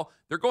NFL.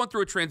 They're going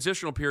through a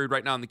transitional period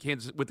right now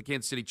with the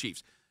Kansas City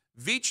Chiefs.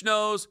 Veach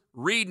knows,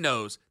 Reed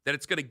knows that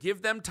it's going to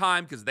give them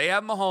time because they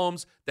have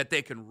Mahomes, that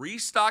they can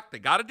restock. They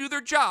got to do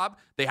their job.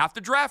 They have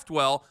to draft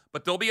well,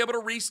 but they'll be able to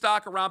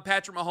restock around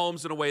Patrick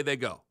Mahomes and away they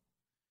go.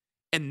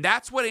 And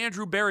that's what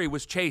Andrew Berry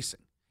was chasing.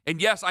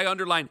 And yes, I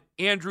underline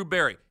Andrew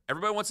Berry.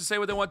 Everybody wants to say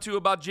what they want to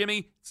about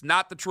Jimmy. It's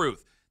not the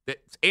truth.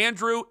 It's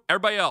Andrew,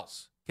 everybody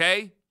else,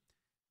 okay?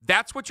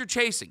 That's what you're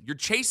chasing. You're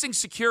chasing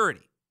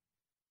security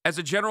as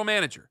a general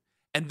manager,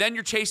 and then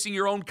you're chasing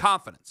your own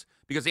confidence.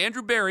 Because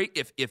Andrew Berry,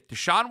 if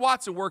Deshaun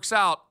Watson works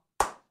out,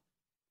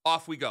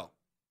 off we go.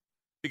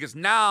 Because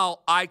now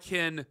I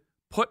can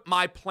put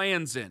my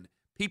plans in.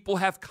 People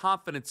have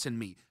confidence in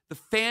me. The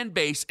fan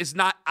base is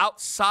not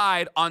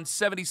outside on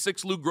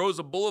 76 Lou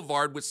Groza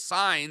Boulevard with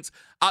signs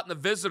out in the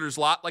visitors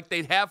lot like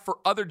they'd have for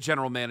other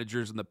general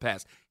managers in the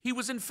past. He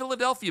was in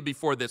Philadelphia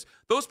before this.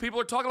 Those people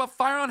are talking about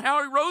firing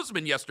Howie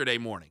Roseman yesterday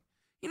morning.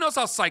 He knows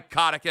how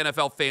psychotic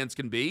NFL fans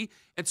can be.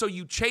 And so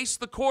you chase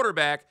the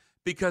quarterback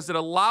because it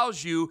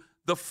allows you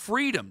the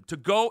freedom to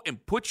go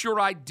and put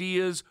your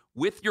ideas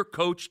with your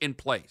coach in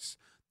place.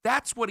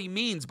 That's what he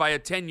means by a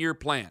 10-year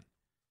plan.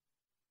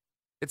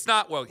 It's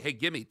not, well, hey,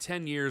 give me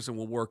 10 years and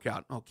we'll work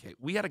out. Okay,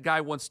 we had a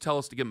guy once tell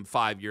us to give him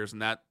 5 years,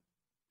 and that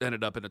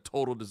ended up in a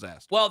total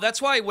disaster. Well,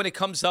 that's why when it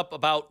comes up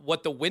about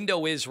what the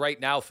window is right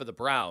now for the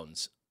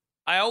Browns,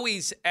 I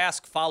always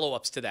ask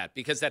follow-ups to that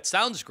because that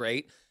sounds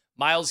great.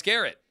 Myles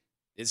Garrett.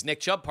 Is Nick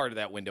Chubb part of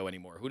that window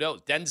anymore? Who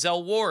knows?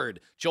 Denzel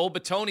Ward, Joel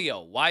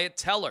Bitonio, Wyatt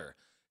Teller.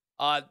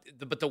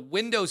 But the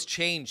windows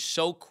change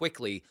so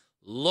quickly.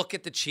 Look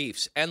at the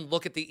Chiefs and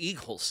look at the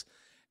Eagles.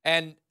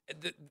 And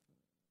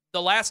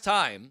the last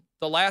time,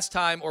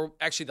 or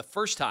actually the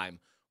first time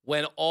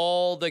when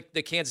all the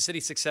Kansas City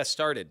success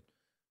started,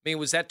 I mean,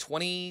 was that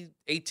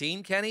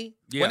 2018, Kenny?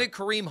 Yeah. When did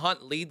Kareem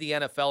Hunt lead the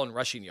NFL in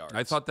rushing yards?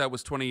 I thought that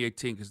was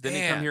 2018 because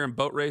didn't he come here in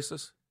boat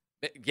races?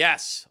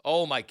 Yes.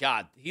 Oh, my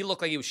God. He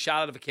looked like he was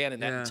shot out of a cannon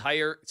that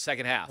entire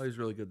second half. Oh, he was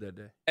really good that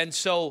day. And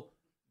so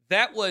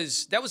that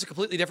was a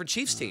completely different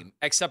Chiefs team,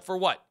 except for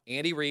what?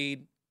 Andy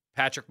Reid,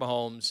 Patrick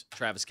Mahomes,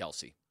 Travis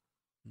Kelce.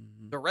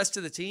 Mm-hmm. The rest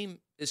of the team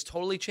is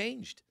totally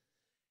changed.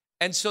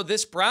 And so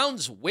this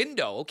Browns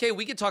window, okay,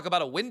 we could talk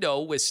about a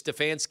window with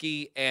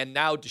Stefanski and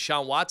now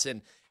Deshaun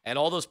Watson and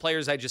all those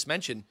players I just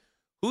mentioned.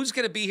 Who's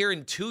going to be here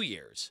in 2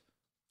 years?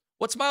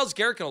 What's Myles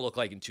Garrett going to look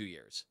like in 2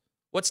 years?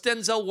 What's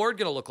Denzel Ward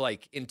going to look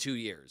like in 2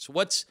 years?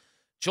 What's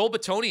Joel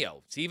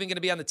Bitonio? Is he even going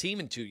to be on the team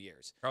in 2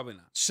 years? Probably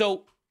not.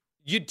 So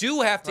you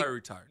do have to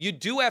retired. You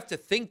do have to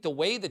think the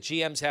way the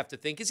GMs have to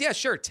think is, yeah,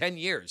 sure, 10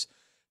 years.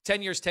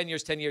 10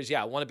 years.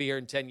 Yeah, I want to be here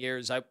in 10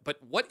 years. But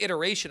what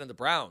iteration of the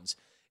Browns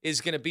is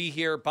going to be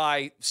here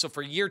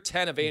for year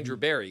 10 of Andrew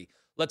Berry,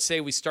 let's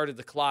say we started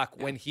the clock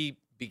when he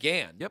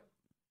began. Yep.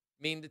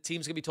 I mean, the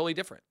team's going to be totally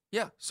different.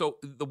 Yeah. So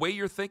the way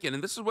you're thinking,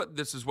 and this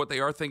is what they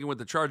are thinking with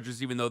the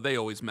Chargers, even though they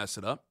always mess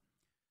it up.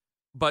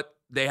 But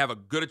they have as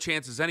good a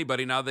chance as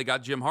anybody now they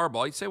got Jim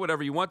Harbaugh. You say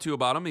whatever you want to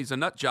about him. He's a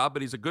nut job,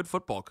 but he's a good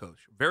football coach.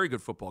 Very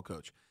good football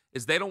coach.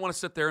 Is they don't want to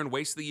sit there and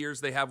waste the years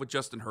they have with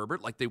Justin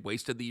Herbert like they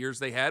wasted the years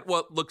they had.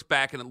 Well, it looks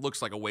back and it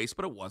looks like a waste,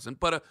 but it wasn't.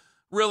 But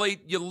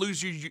really, you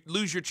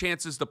lose your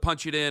chances to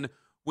punch it in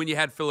when you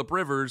had Phillip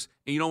Rivers,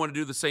 and you don't want to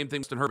do the same thing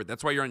with Justin Herbert.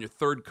 That's why you're on your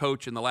third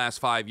coach in the last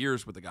 5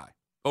 years with the guy.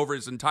 Over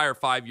his entire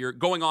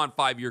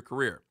 5-year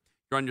career.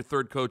 You're on your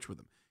third coach with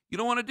him. You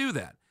don't want to do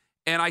that.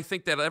 And I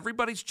think that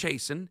everybody's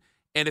chasing,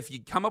 and if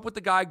you come up with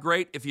the guy,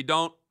 great. If you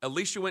don't, at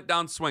least you went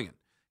down swinging.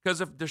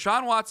 Because if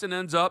Deshaun Watson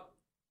ends up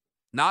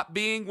not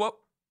being what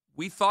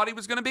we thought he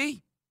was going to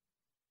be,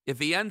 if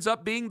he ends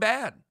up being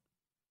bad,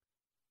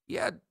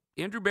 yeah,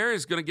 Andrew Berry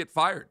is going to get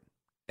fired.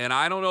 And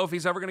I don't know if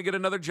he's ever going to get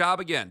another job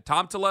again.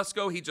 Tom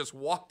Telesco, he just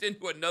walked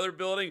into another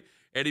building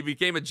and he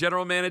became a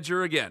general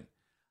manager again.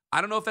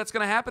 I don't know if that's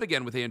going to happen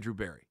again with Andrew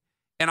Berry.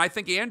 And I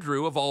think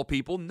Andrew, of all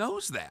people,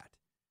 knows that.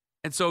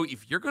 And so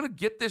if you're going to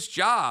get this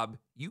job,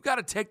 you got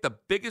to take the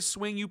biggest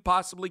swing you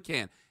possibly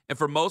can. And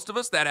for most of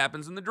us, that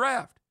happens in the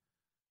draft.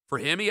 For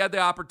him, he had the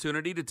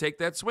opportunity to take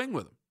that swing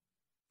with him.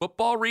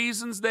 Football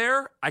reasons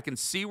there, I can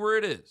see where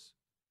it is.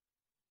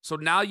 So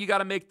now you got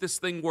to make this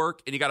thing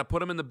work, and you got to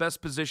put him in the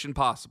best position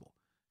possible.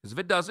 Because if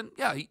it doesn't,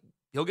 yeah,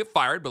 he'll get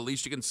fired, but at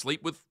least you can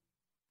sleep with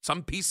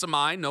some peace of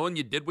mind knowing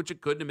you did what you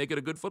could to make it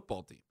a good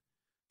football team.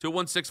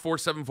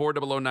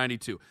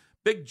 216-474-0092.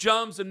 Big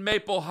Jums in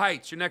Maple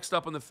Heights. You're next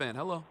up on the Fan.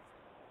 Hello.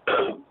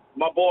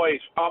 My boys,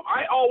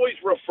 I always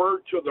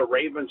referred to the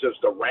Ravens as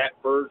the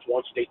Ratbirds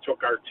once they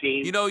took our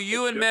team. You know,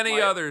 you and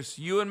many others,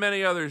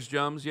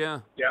 Jums, yeah.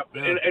 Yeah,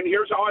 and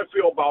here's how I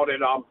feel about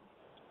it.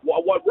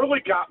 What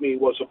really got me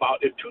was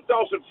about in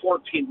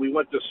 2014, we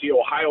went to see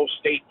Ohio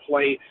State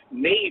play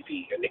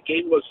Navy, and the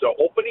game was the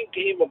opening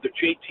game of the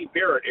J.T.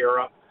 Barrett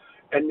era,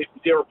 and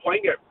they were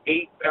playing at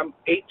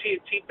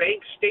AT&T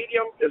Bank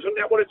Stadium. Isn't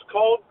that what it's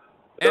called?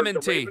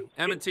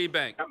 M&T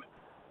Bank.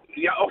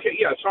 Yeah, okay,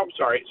 yes, I'm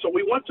sorry. So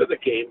we went to the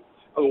game.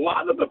 A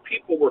lot of the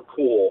people were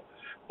cool,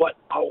 but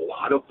a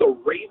lot of the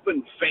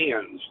Raven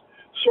fans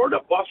sort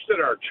of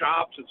busted our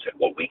chops and said,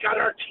 well, we got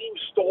our team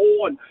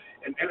stolen.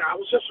 And I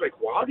was just like,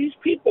 wow, these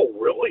people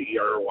really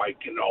are like,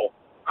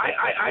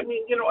 I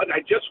mean, and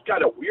I just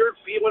got a weird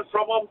feeling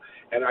from them.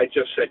 And I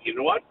just said, you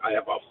know what? I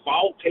have a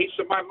foul taste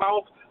in my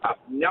mouth. I've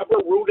never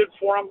rooted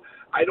for him.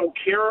 I don't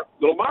care.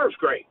 Lamar's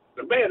great.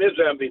 The man is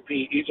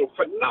MVP. He's a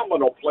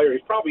phenomenal player.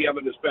 He's probably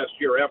having his best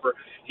year ever.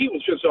 He was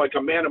just like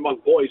a man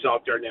among boys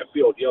out there in that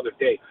field the other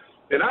day.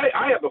 And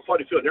I have a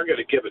funny feeling they're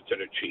going to give it to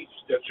the Chiefs.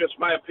 That's just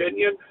my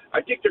opinion.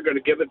 I think they're going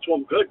to give it to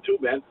them good,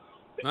 too, man.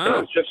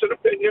 It's just an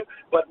opinion.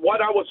 But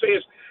what I would say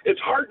is it's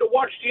hard to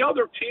watch the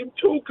other team,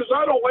 too, because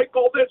I don't like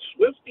all that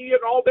Swifty and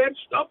all that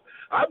stuff.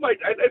 And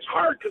it's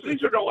hard because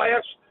these are the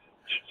last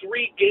 3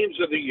 games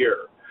of the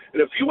year.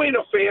 And if you ain't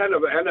a fan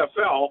of the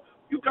NFL,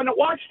 you're going to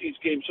watch these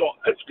games. So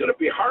it's going to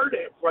be hard,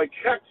 like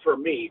heck, for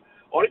me.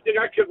 Only thing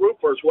I can root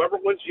for is whoever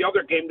wins the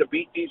other game to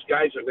beat these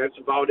guys, and that's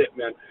about it,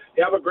 man.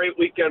 Have a great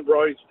weekend,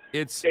 boys.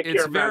 It's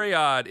very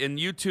odd, and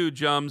you too,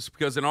 Jums,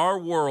 because in our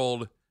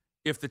world,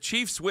 if the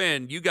Chiefs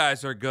win, you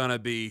guys are going to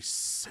be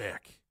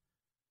sick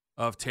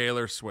of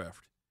Taylor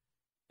Swift.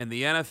 And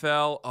the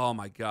NFL, oh,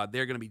 my God,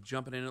 they're going to be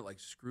jumping in it like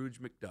Scrooge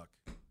McDuck.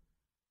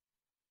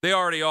 They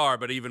already are,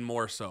 but even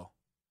more so.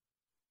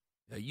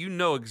 Yeah, you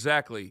know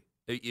exactly.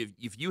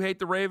 If you hate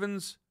the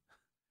Ravens,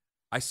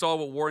 I saw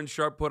what Warren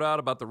Sharp put out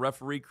about the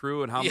referee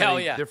crew and how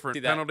many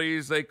different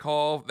penalties they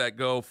call that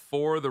go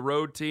for the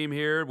road team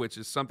here, which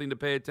is something to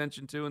pay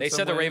attention to. They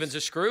said the Ravens are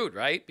screwed,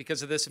 right,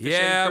 because of this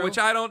officiating crew? Which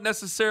I don't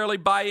necessarily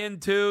buy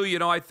into.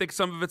 I think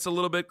some of it's a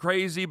little bit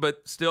crazy,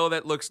 but still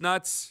that looks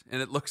nuts,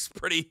 and it looks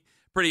pretty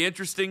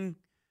interesting.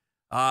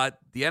 The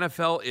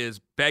NFL is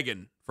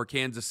begging for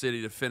Kansas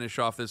City to finish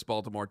off this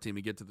Baltimore team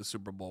and get to the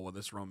Super Bowl while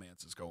this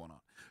romance is going on.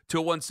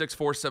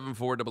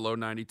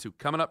 216-474-0092.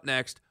 Coming up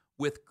next,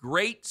 with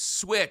great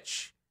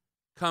switch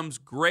comes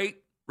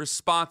great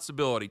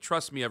responsibility.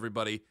 Trust me,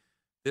 everybody,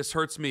 this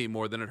hurts me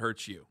more than it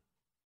hurts you.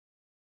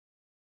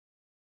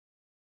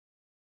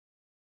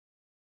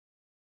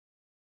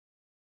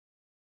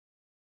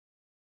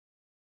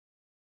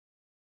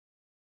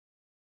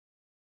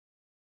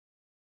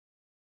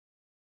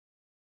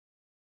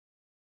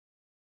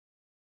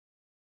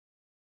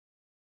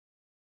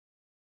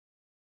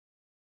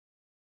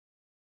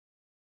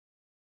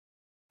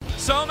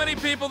 So many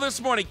people this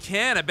morning,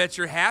 Ken, I bet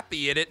you're happy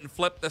you didn't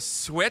flip the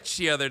switch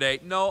the other day.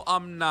 No,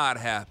 I'm not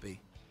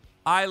happy.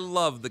 I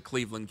love the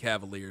Cleveland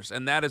Cavaliers,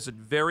 and that is a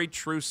very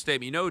true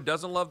statement. You know who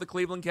doesn't love the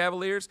Cleveland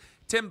Cavaliers?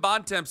 Tim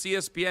Bontemps,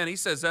 ESPN. He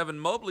says Evan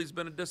Mobley's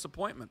been a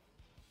disappointment.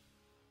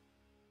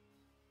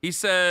 He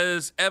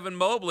says Evan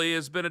Mobley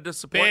has been a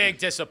disappointment. Big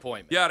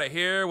disappointment. You ought to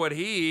hear what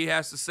he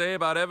has to say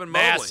about Evan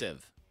Mobley.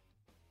 Massive.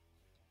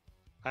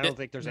 I don't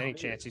think there's any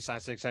chance he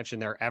signs an extension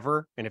there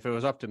ever. And if it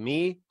was up to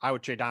me, I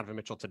would trade Donovan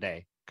Mitchell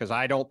today because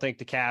I don't think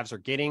the Cavs are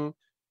getting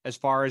as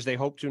far as they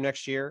hope to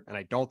next year. And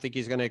I don't think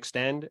he's going to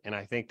extend. And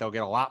I think they'll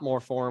get a lot more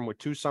for him with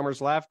 2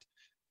 summers left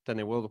than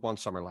they will with 1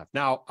 summer left.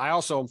 Now, I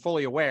also am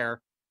fully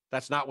aware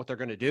that's not what they're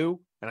going to do.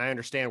 And I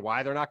understand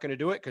why they're not going to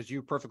do it because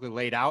you perfectly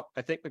laid out,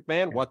 I think,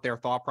 McMahon, what their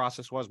thought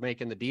process was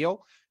making the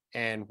deal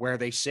and where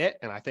they sit.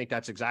 And I think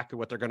that's exactly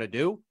what they're going to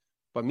do.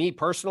 But me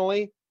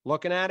personally,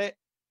 looking at it,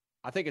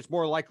 I think it's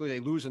more likely they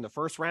lose in the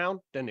first round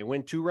than they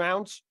win 2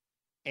 rounds.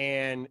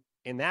 And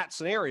in that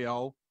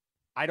scenario,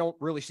 I don't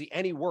really see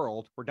any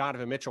world where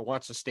Donovan Mitchell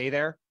wants to stay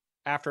there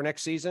after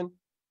next season.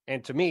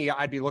 And to me,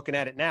 I'd be looking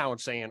at it now and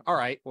saying, all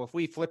right, well, if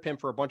we flip him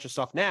for a bunch of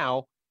stuff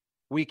now,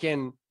 we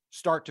can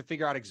start to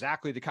figure out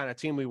exactly the kind of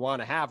team we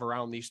want to have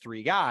around these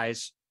three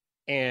guys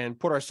and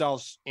put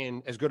ourselves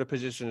in as good a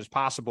position as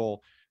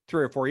possible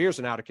 3 or 4 years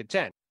from now to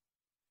contend.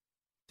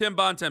 Tim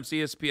Bontemps,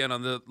 ESPN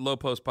on the Low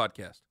Post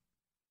podcast.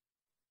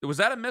 Was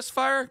that a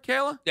misfire,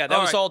 Kayla? Yeah, that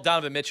was all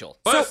Donovan Mitchell.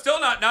 But it's still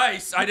not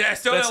nice. I still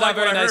that's didn't not like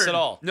very what I nice heard. at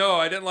all. No,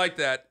 I didn't like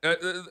that.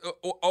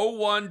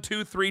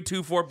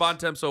 012324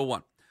 Bontemps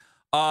 01.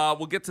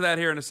 We'll get to that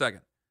here in a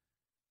second.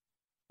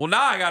 Well,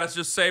 now I got to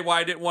just say why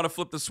I didn't want to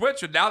flip the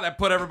switch, and now that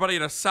put everybody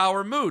in a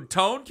sour mood.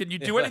 Tone, can you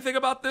do anything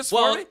about this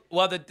for me?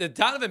 Well, the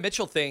Donovan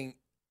Mitchell thing,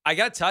 I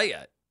got to tell you,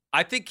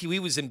 I think he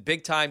was in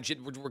big time,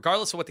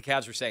 regardless of what the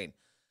Cavs were saying.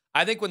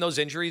 I think when those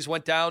injuries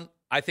went down,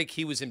 I think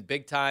he was in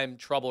big time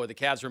trouble, or the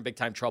Cavs were in big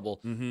time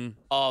trouble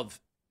of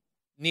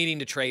needing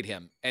to trade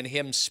him and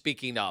him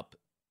speaking up.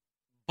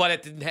 But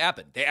it didn't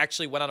happen. They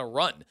actually went on a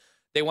run.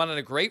 They went on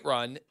a great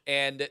run,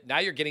 and now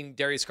you're getting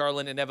Darius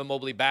Garland and Evan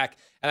Mobley back,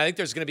 and I think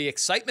there's going to be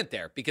excitement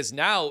there because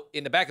now,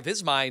 in the back of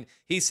his mind,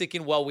 he's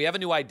thinking, well, we have a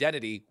new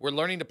identity. We're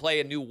learning to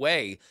play a new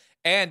way,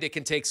 and it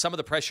can take some of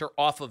the pressure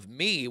off of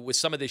me with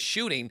some of this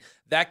shooting.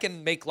 That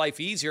can make life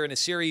easier in a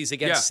series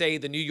against, say,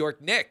 the New York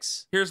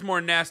Knicks. Here's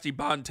more nasty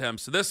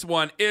Bontemps. So this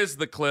one is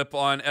the clip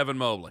on Evan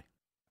Mobley.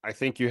 I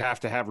think you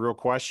have to have real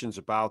questions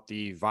about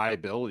the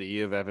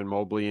viability of Evan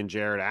Mobley and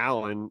Jared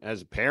Allen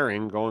as a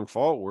pairing going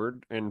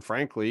forward. And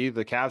frankly,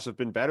 the Cavs have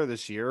been better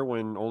this year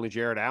when only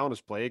Jared Allen has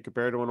played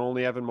compared to when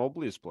only Evan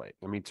Mobley has played.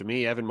 I mean, to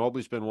me, Evan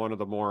Mobley's been one of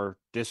the more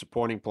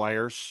disappointing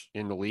players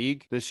in the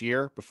league this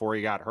year before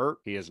he got hurt.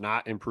 He has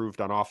not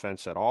improved on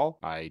offense at all.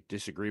 I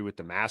disagree with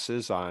the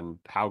masses on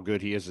how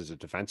good he is as a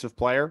defensive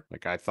player.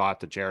 Like, I thought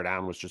that Jared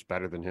Allen was just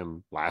better than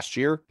him last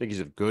year. I think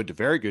he's a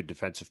very good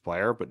defensive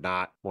player, but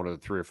not one of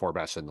the 3 or 4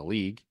 best in the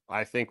league.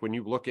 I think when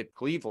you look at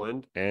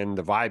Cleveland and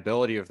the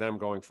viability of them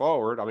going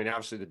forward, I mean,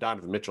 obviously the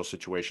Donovan Mitchell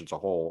situation is a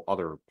whole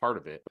other part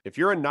of it. If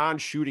you're a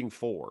non-shooting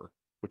 4,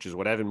 which is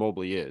what Evan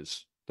Mobley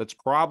is, that's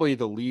probably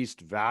the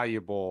least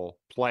valuable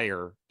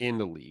player in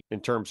the league in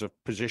terms of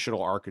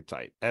positional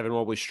archetype. Evan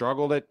Mobley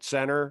struggled at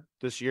center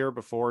this year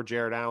before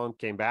Jared Allen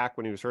came back.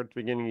 When he was hurt at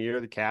the beginning of the year,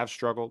 the Cavs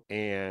struggled,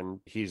 and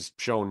he's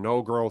shown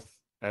no growth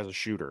as a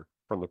shooter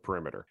from the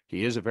perimeter.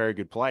 He is a very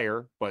good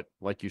player, but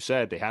like you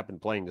said, they have been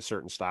playing the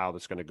certain style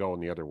that's going to go in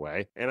the other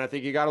way. And I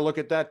think you got to look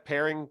at that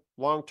pairing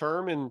long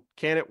term, and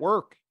can it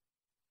work?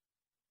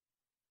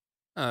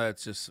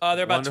 It's just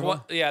they're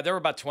about there were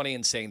about 20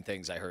 insane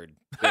things I heard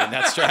during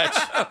that stretch.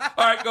 All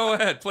right, go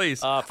ahead,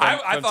 please. From I thought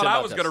Tim I was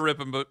Bontemps. going to rip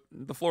him, but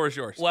the floor is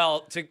yours.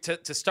 Well,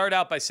 to start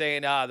out by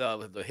saying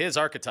his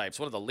archetype's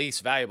one of the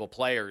least valuable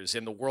players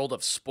in the world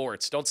of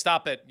sports. Don't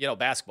stop at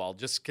basketball.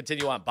 Just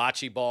continue on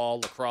bocce ball,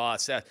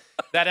 lacrosse.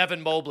 That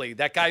Evan Mobley,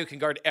 that guy who can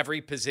guard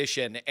every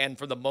position, and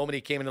from the moment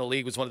he came into the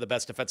league was one of the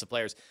best defensive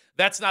players.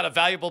 That's not a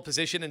valuable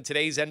position in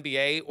today's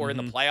NBA or in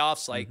the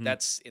playoffs.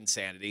 That's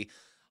insanity.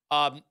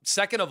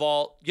 Second of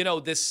all,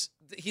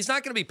 he's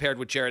not going to be paired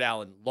with Jared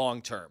Allen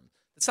long term.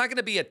 It's not going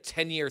to be a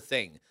 10-year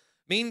thing.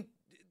 I mean,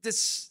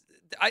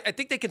 I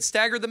think they can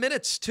stagger the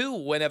minutes too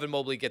when Evan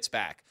Mobley gets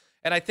back.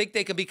 And I think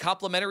they can be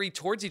complementary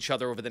towards each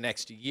other over the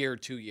next year,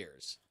 2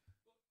 years.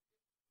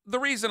 The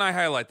reason I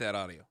highlight that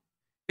audio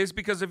is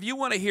because if you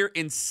want to hear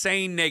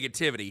insane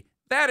negativity,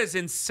 that is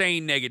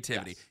insane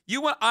negativity. Yes.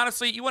 You want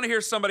to hear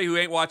somebody who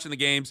ain't watching the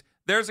games.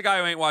 There's a guy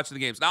who ain't watching the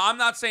games. Now, I'm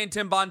not saying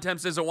Tim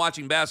Bontemps isn't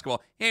watching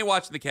basketball. He ain't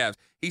watching the Cavs.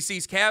 He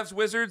sees Cavs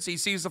Wizards. He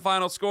sees the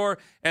final score,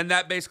 and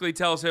that basically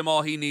tells him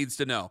all he needs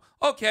to know.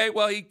 Okay,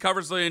 well, he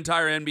covers the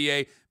entire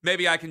NBA.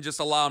 Maybe I can just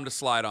allow him to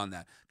slide on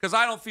that because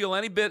I don't feel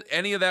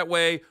any of that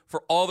way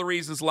for all the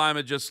reasons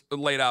Lima just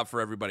laid out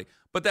for everybody.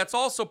 But that's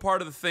also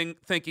part of the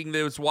thinking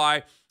that was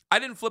why I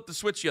didn't flip the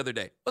switch the other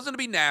day. It wasn't to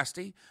be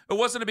nasty. It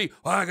wasn't to be,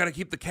 I got to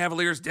keep the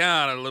Cavaliers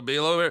down a little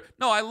bit.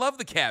 No, I love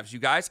the Cavs, you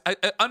guys. I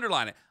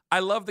underline it. I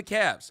love the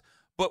Cavs.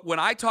 But when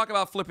I talk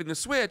about flipping the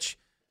switch,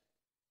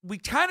 we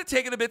kind of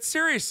take it a bit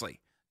seriously.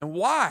 And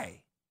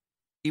why?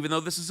 Even though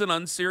this is an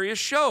unserious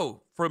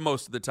show for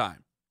most of the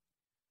time.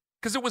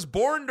 Because it was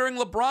born during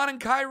LeBron and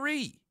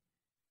Kyrie.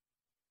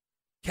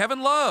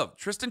 Kevin Love,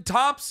 Tristan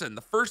Thompson,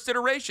 the first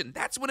iteration.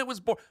 That's when it was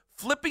born.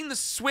 Flipping the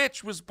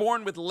switch was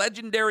born with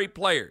legendary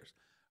players.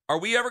 Are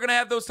we ever going to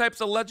have those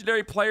types of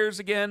legendary players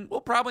again?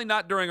 Well, probably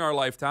not during our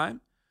lifetime.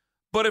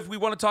 But if we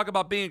want to talk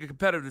about being a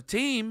competitive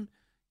team,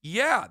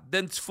 yeah,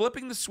 then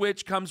flipping the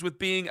switch comes with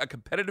being a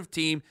competitive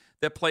team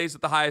that plays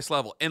at the highest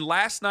level. And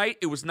last night,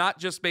 it was not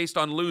just based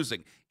on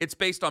losing. It's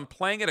based on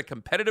playing at a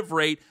competitive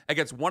rate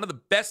against one of the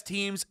best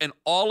teams in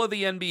all of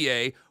the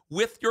NBA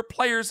with your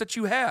players that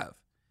you have.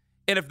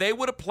 And if they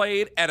would have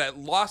played at a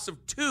loss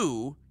of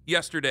 2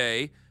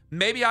 yesterday,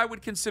 maybe I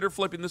would consider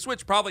flipping the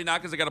switch. Probably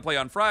not because they got to play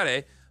on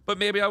Friday, but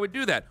maybe I would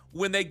do that.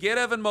 When they get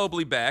Evan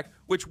Mobley back,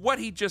 which what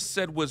he just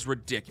said was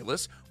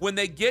ridiculous. When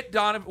they get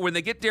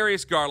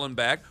Darius Garland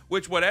back,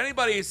 which what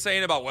anybody is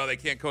saying about, well, they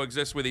can't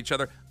coexist with each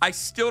other, I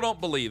still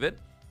don't believe it.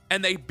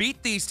 And they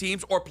beat these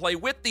teams or play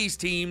with these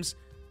teams,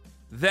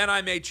 then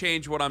I may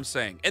change what I'm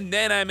saying. And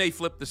then I may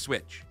flip the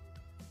switch.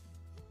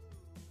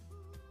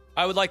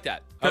 I would like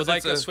that. I would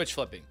like a switch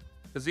flipping.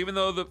 Because even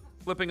though the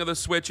flipping of the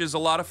switch is a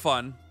lot of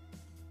fun,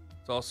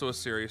 it's also a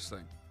serious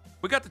thing.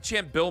 We got the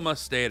champ Bill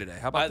Mustay today.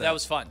 How about that? That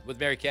was fun with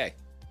Mary Kay.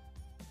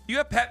 You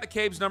have Pat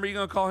McCabe's number. You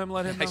going to call him,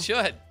 let him know? I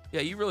should.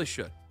 Yeah, you really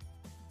should.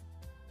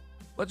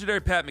 Legendary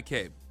Pat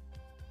McCabe.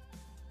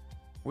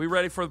 Are we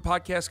ready for the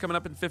podcast coming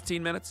up in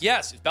 15 minutes?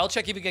 Yes. Is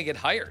Belichick even going to get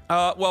hired?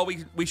 Well,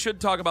 we should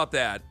talk about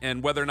that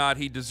and whether or not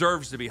he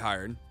deserves to be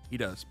hired. He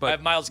does. But I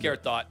have Myles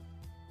Garrett thought.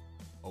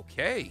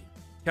 Okay.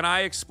 Can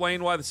I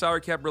explain why the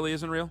salary cap really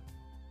isn't real?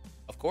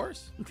 Of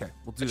course. Okay,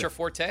 we'll do That's that. your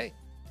forte.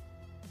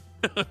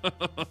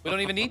 We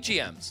don't even need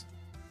GMs.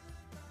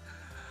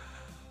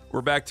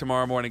 We're back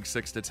tomorrow morning,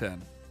 6 to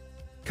 10.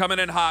 Coming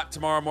in hot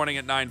tomorrow morning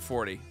at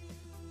 9:40.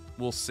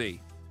 We'll see.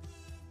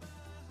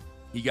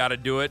 You got to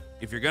do it.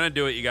 If you're going to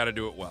do it, you got to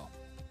do it well.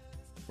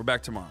 We're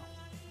back tomorrow.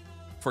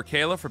 For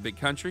Kayla, for Big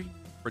Country,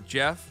 for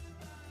Jeff,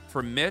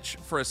 for Mitch,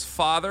 for his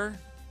father,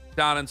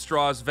 down in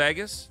Straws,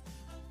 Vegas,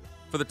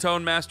 for the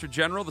Tone Master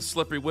General, the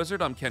Slippery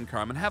Wizard, I'm Ken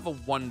Carman. Have a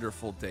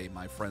wonderful day,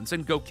 my friends,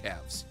 and go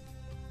Cavs.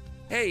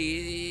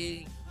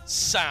 Hey.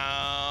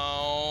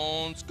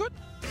 Sounds good.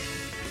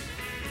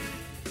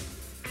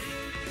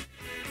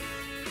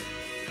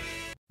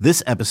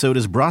 This episode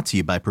is brought to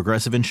you by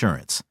Progressive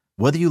Insurance.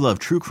 Whether you love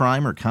true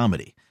crime or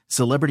comedy,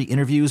 celebrity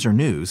interviews or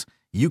news,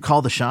 you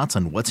call the shots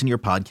on what's in your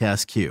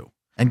podcast queue.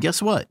 And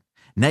guess what?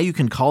 Now you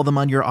can call them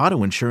on your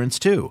auto insurance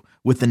too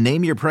with the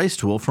Name Your Price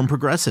tool from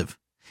Progressive.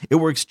 It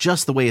works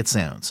just the way it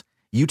sounds.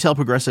 You tell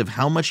Progressive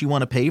how much you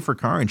want to pay for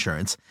car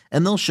insurance,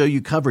 and they'll show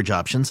you coverage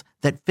options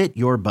that fit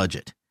your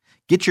budget.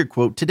 Get your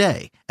quote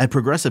today at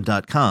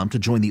Progressive.com to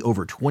join the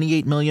over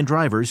 28 million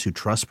drivers who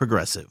trust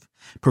Progressive.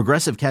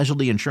 Progressive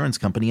Casualty Insurance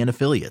Company and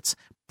Affiliates.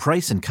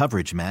 Price and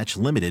coverage match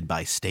limited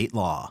by state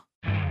law.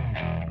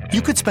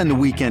 You could spend the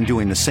weekend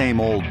doing the same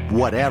old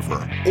whatever,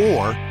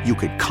 or you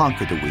could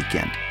conquer the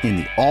weekend in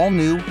the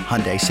all-new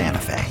Hyundai Santa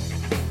Fe.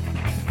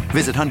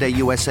 Visit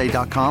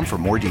HyundaiUSA.com for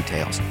more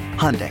details.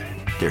 Hyundai,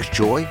 there's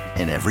joy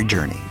in every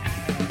journey.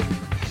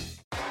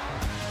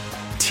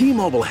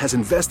 T-Mobile has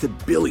invested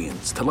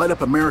billions to light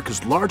up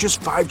America's largest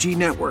 5G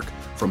network,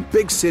 from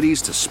big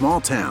cities to small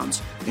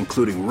towns,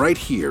 including right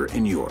here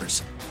in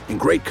yours. And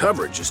great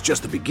coverage is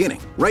just the beginning.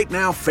 Right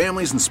now,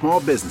 families and small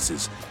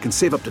businesses can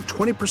save up to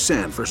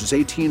 20% versus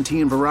AT&T and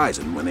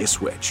Verizon when they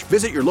switch.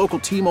 Visit your local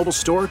T-Mobile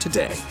store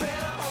today.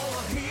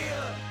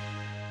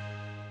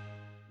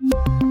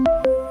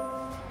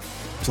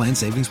 Plan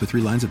savings with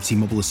 3 lines of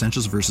T-Mobile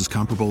Essentials versus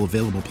comparable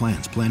available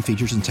plans. Plan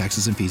features and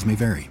taxes and fees may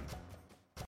vary.